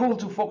 it's cool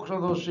to focus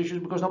on those issues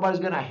because nobody's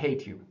going to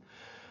hate you.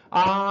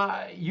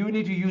 You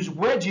need to use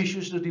wedge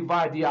issues to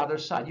divide the other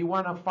side. You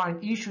want to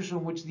find issues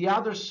on which the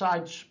other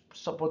side's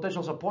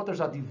potential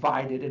supporters are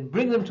divided and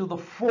bring them to the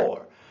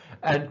fore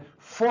and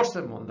force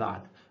them on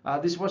that.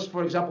 This was,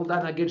 for example,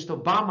 done against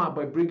Obama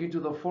by bringing to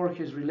the fore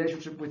his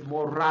relationship with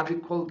more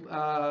radical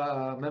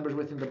members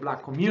within the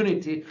black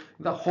community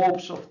in the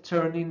hopes of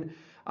turning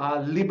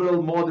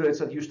liberal moderates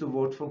that used to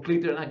vote for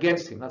Clinton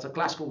against him. That's a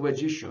classical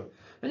wedge issue.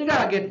 Then you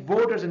gotta get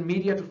voters and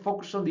media to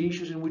focus on the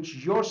issues in which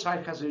your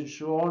side has its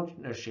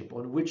ownership,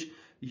 on which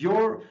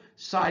your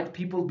side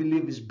people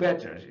believe is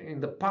better.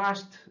 In the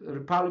past,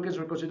 Republicans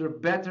were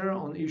considered better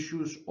on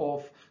issues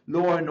of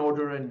law and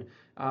order and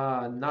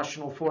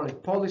national foreign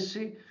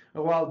policy,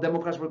 while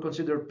Democrats were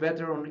considered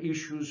better on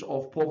issues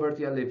of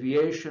poverty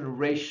alleviation,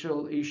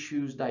 racial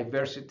issues,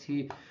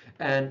 diversity,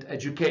 and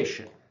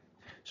education.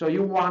 So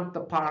you want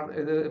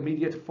the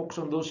media to focus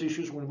on those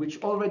issues in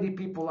which already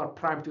people are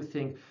primed to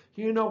think,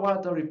 you know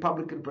what, a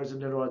Republican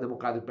president or a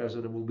Democratic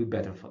president will be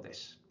better for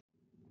this.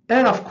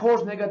 And of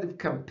course, negative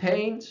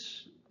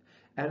campaigns.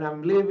 And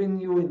I'm leaving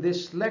you in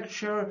this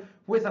lecture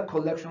with a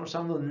collection of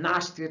some of the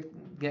nastiest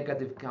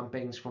negative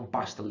campaigns from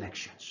past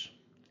elections.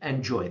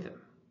 Enjoy them.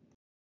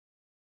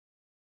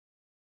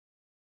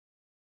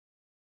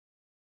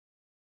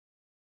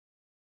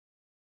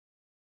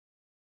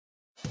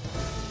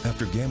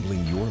 After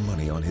gambling your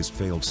money on his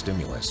failed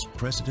stimulus,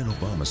 President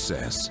Obama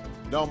says,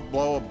 "Don't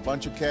blow a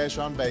bunch of cash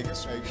on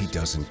Vegas." He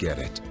doesn't get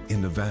it.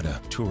 In Nevada,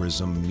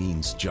 tourism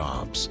means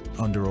jobs.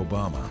 Under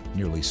Obama,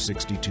 nearly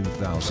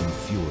 62,000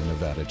 fewer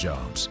Nevada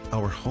jobs.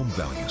 Our home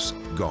values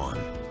gone.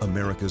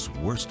 America's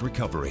worst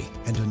recovery,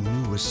 and a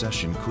new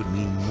recession could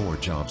mean more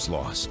jobs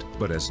lost.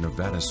 But as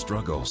Nevada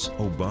struggles,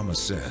 Obama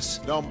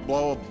says, "Don't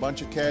blow a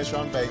bunch of cash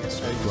on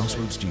Vegas."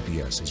 Crossroads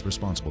GPS is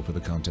responsible for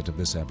the content of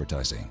this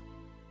advertising.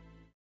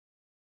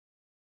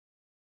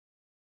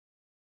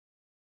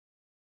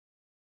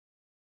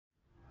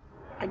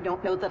 I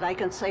don't know that I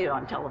can say it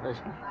on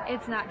television.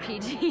 It's not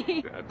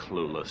PG.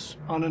 Clueless.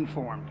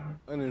 Uninformed.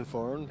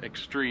 Uninformed.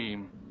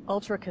 Extreme.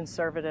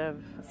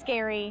 Ultra-conservative.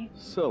 Scary.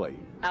 Silly.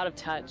 Out of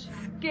touch.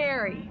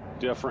 Scary.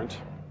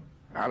 Different.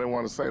 I didn't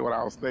want to say what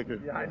I was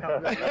thinking. Yeah, I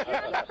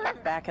know.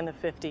 Back in the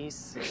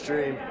 50s.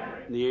 Extreme.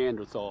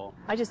 Neanderthal.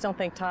 I just don't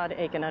think Todd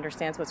Aiken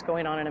understands what's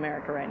going on in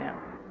America right now.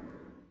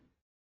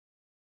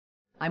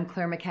 I'm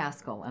Claire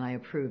McCaskill, and I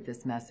approve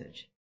this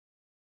message.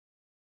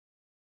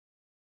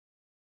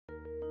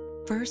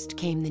 First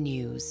came the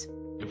news.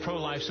 The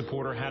pro-life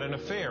supporter had an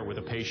affair with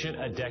a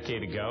patient a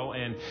decade ago,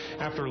 and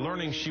after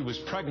learning she was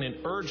pregnant,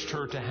 urged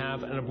her to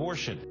have an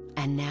abortion.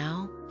 And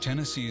now,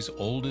 Tennessee's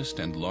oldest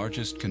and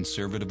largest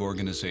conservative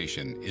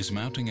organization is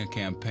mounting a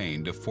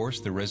campaign to force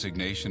the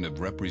resignation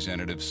of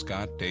Representative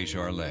Scott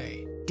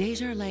DesJarlais.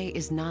 DesJarlais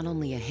is not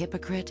only a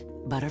hypocrite,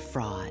 but a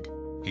fraud.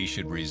 He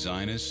should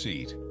resign his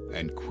seat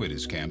and quit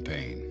his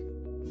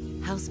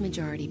campaign. House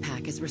Majority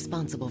PAC is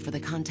responsible for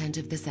the content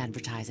of this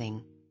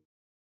advertising.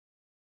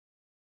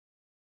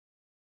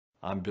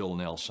 I'm Bill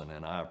Nelson,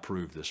 and I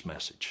approve this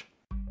message.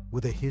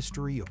 With a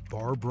history of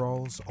bar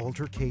brawls,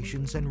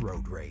 altercations, and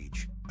road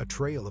rage, a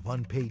trail of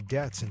unpaid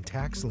debts and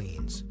tax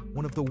liens,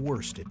 one of the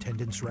worst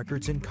attendance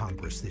records in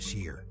Congress this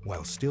year,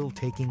 while still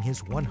taking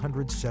his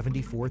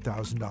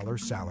 $174,000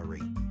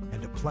 salary,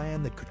 and a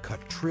plan that could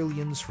cut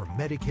trillions from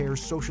Medicare,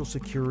 Social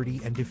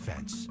Security, and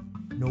defense.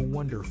 No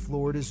wonder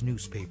Florida's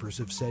newspapers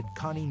have said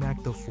Connie Mack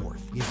IV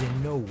is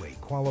in no way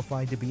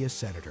qualified to be a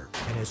senator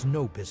and has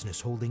no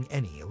business holding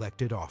any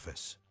elected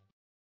office.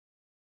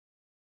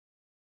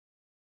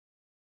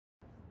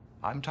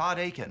 I'm Todd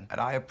Aiken, and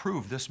I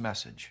approve this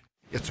message.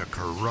 It's a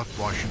corrupt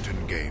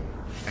Washington game,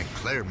 and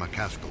Claire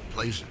McCaskill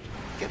plays it,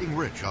 getting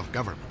rich off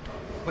government.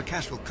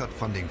 McCaskill cut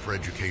funding for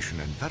education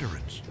and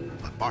veterans,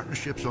 but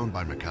partnerships owned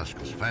by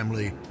McCaskill's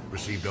family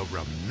received over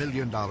 $1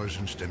 million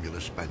in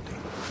stimulus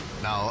spending.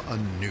 Now, a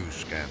new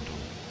scandal.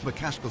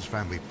 McCaskill's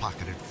family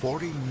pocketed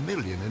 $40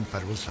 million in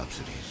federal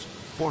subsidies.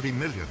 $40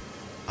 million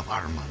of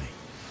our money.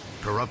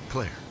 Corrupt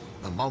Claire.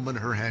 The moment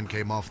her hand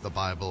came off the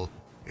Bible,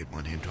 it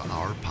went into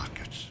our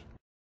pockets.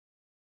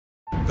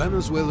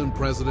 Venezuelan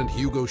President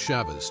Hugo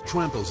Chavez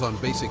tramples on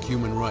basic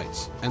human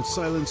rights and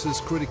silences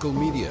critical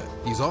media.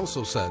 He's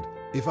also said,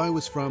 "If I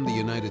was from the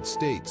United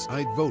States,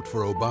 I'd vote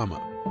for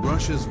Obama."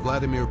 Russia's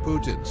Vladimir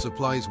Putin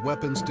supplies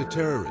weapons to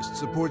terrorists,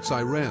 supports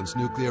Iran's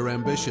nuclear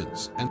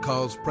ambitions, and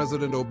calls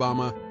President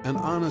Obama an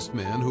honest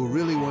man who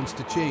really wants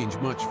to change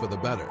much for the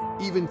better.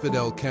 Even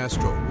Fidel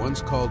Castro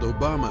once called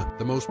Obama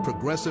the most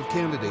progressive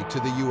candidate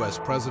to the U.S.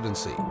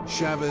 presidency.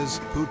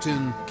 Chavez,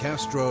 Putin,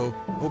 Castro,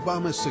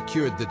 Obama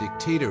secured the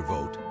dictator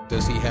vote.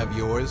 Does he have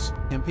yours?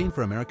 Campaign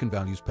for American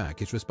Values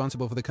PAC is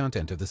responsible for the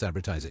content of this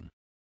advertising.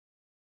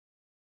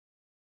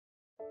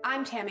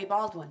 I'm Tammy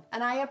Baldwin,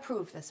 and I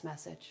approve this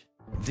message.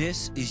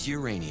 This is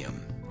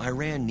uranium.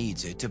 Iran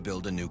needs it to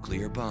build a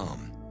nuclear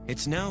bomb.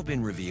 It's now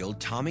been revealed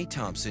Tommy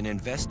Thompson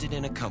invested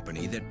in a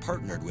company that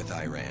partnered with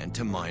Iran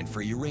to mine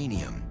for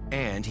uranium.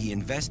 And he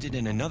invested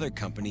in another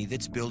company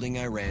that's building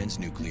Iran's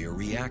nuclear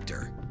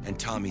reactor. And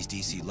Tommy's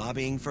DC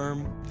lobbying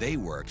firm, they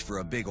worked for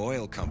a big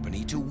oil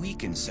company to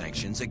weaken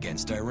sanctions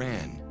against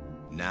Iran.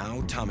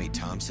 Now Tommy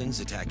Thompson's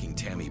attacking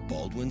Tammy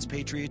Baldwin's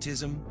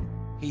patriotism?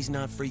 He's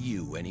not for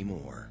you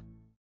anymore.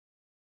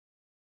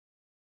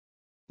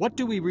 What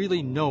do we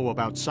really know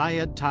about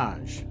Syed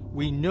Taj?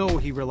 We know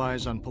he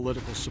relies on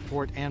political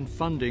support and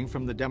funding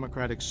from the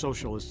Democratic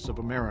Socialists of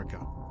America.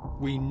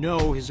 We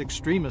know his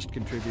extremist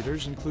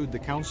contributors include the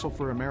Council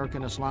for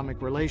American Islamic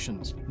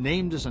Relations,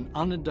 named as an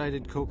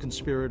unindicted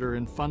co-conspirator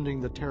in funding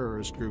the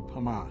terrorist group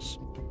Hamas.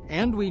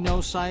 And we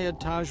know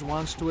Syed Taj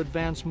wants to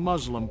advance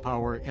Muslim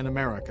power in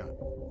America.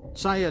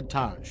 Syed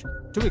Taj,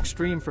 too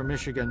extreme for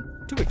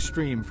Michigan, too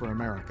extreme for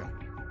America.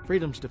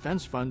 Freedom's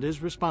Defense Fund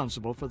is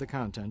responsible for the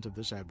content of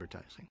this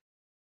advertising.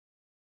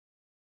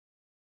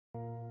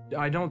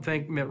 I don't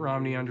think Mitt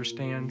Romney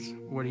understands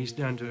what he's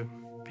done to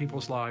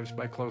people's lives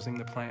by closing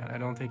the plant. I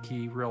don't think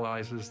he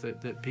realizes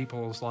that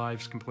people's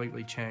lives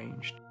completely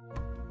changed.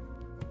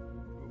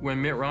 When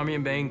Mitt Romney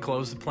and Bain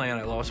closed the plant,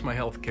 I lost my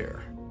health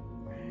care.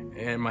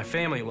 And my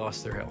family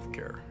lost their health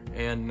care.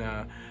 And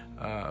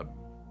a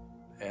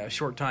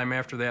short time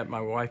after that,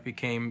 my wife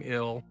became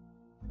ill.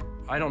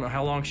 I don't know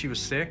how long she was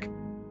sick.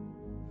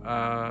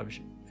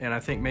 And I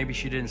think maybe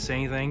she didn't say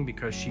anything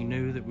because she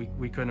knew that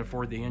we couldn't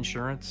afford the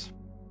insurance.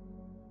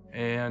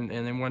 And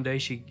then one day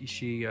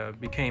she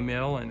became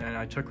ill, and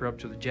I took her up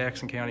to the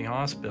Jackson County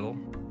Hospital.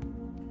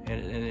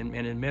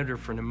 and admitted her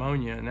for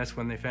pneumonia, and that's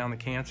when they found the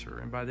cancer.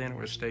 And by then it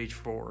was stage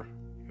 4.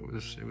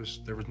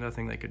 There was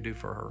nothing they could do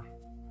for her.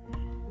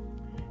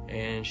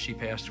 And she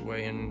passed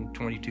away in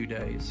 22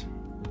 days.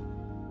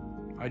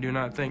 I do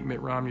not think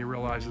Mitt Romney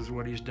realizes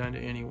what he's done to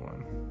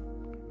anyone.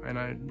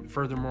 And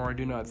furthermore, I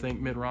do not think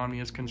Mitt Romney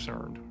is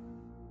concerned.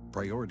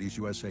 Priorities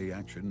USA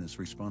Action is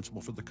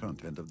responsible for the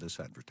content of this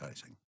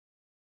advertising.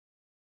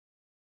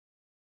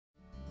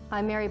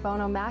 I'm Mary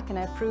Bono Mack, and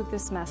I approve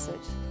this message.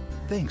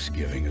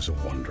 Thanksgiving is a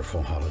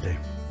wonderful holiday,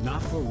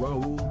 not for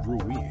Raul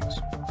Ruiz.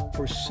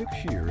 For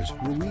 6 years,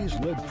 Ruiz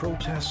led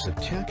protests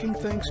attacking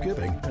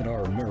Thanksgiving and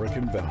our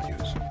American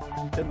values.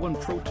 At one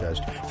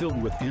protest filled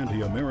with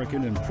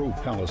anti-American and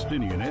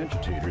pro-Palestinian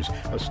agitators,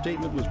 a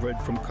statement was read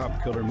from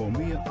cop killer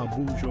Mumia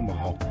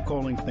Abu-Jamal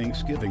calling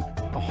Thanksgiving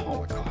a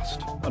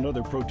Holocaust.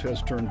 Another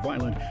protest turned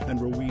violent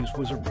and Ruiz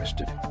was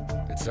arrested.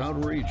 It's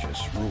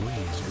outrageous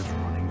Ruiz is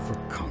running for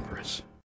Congress.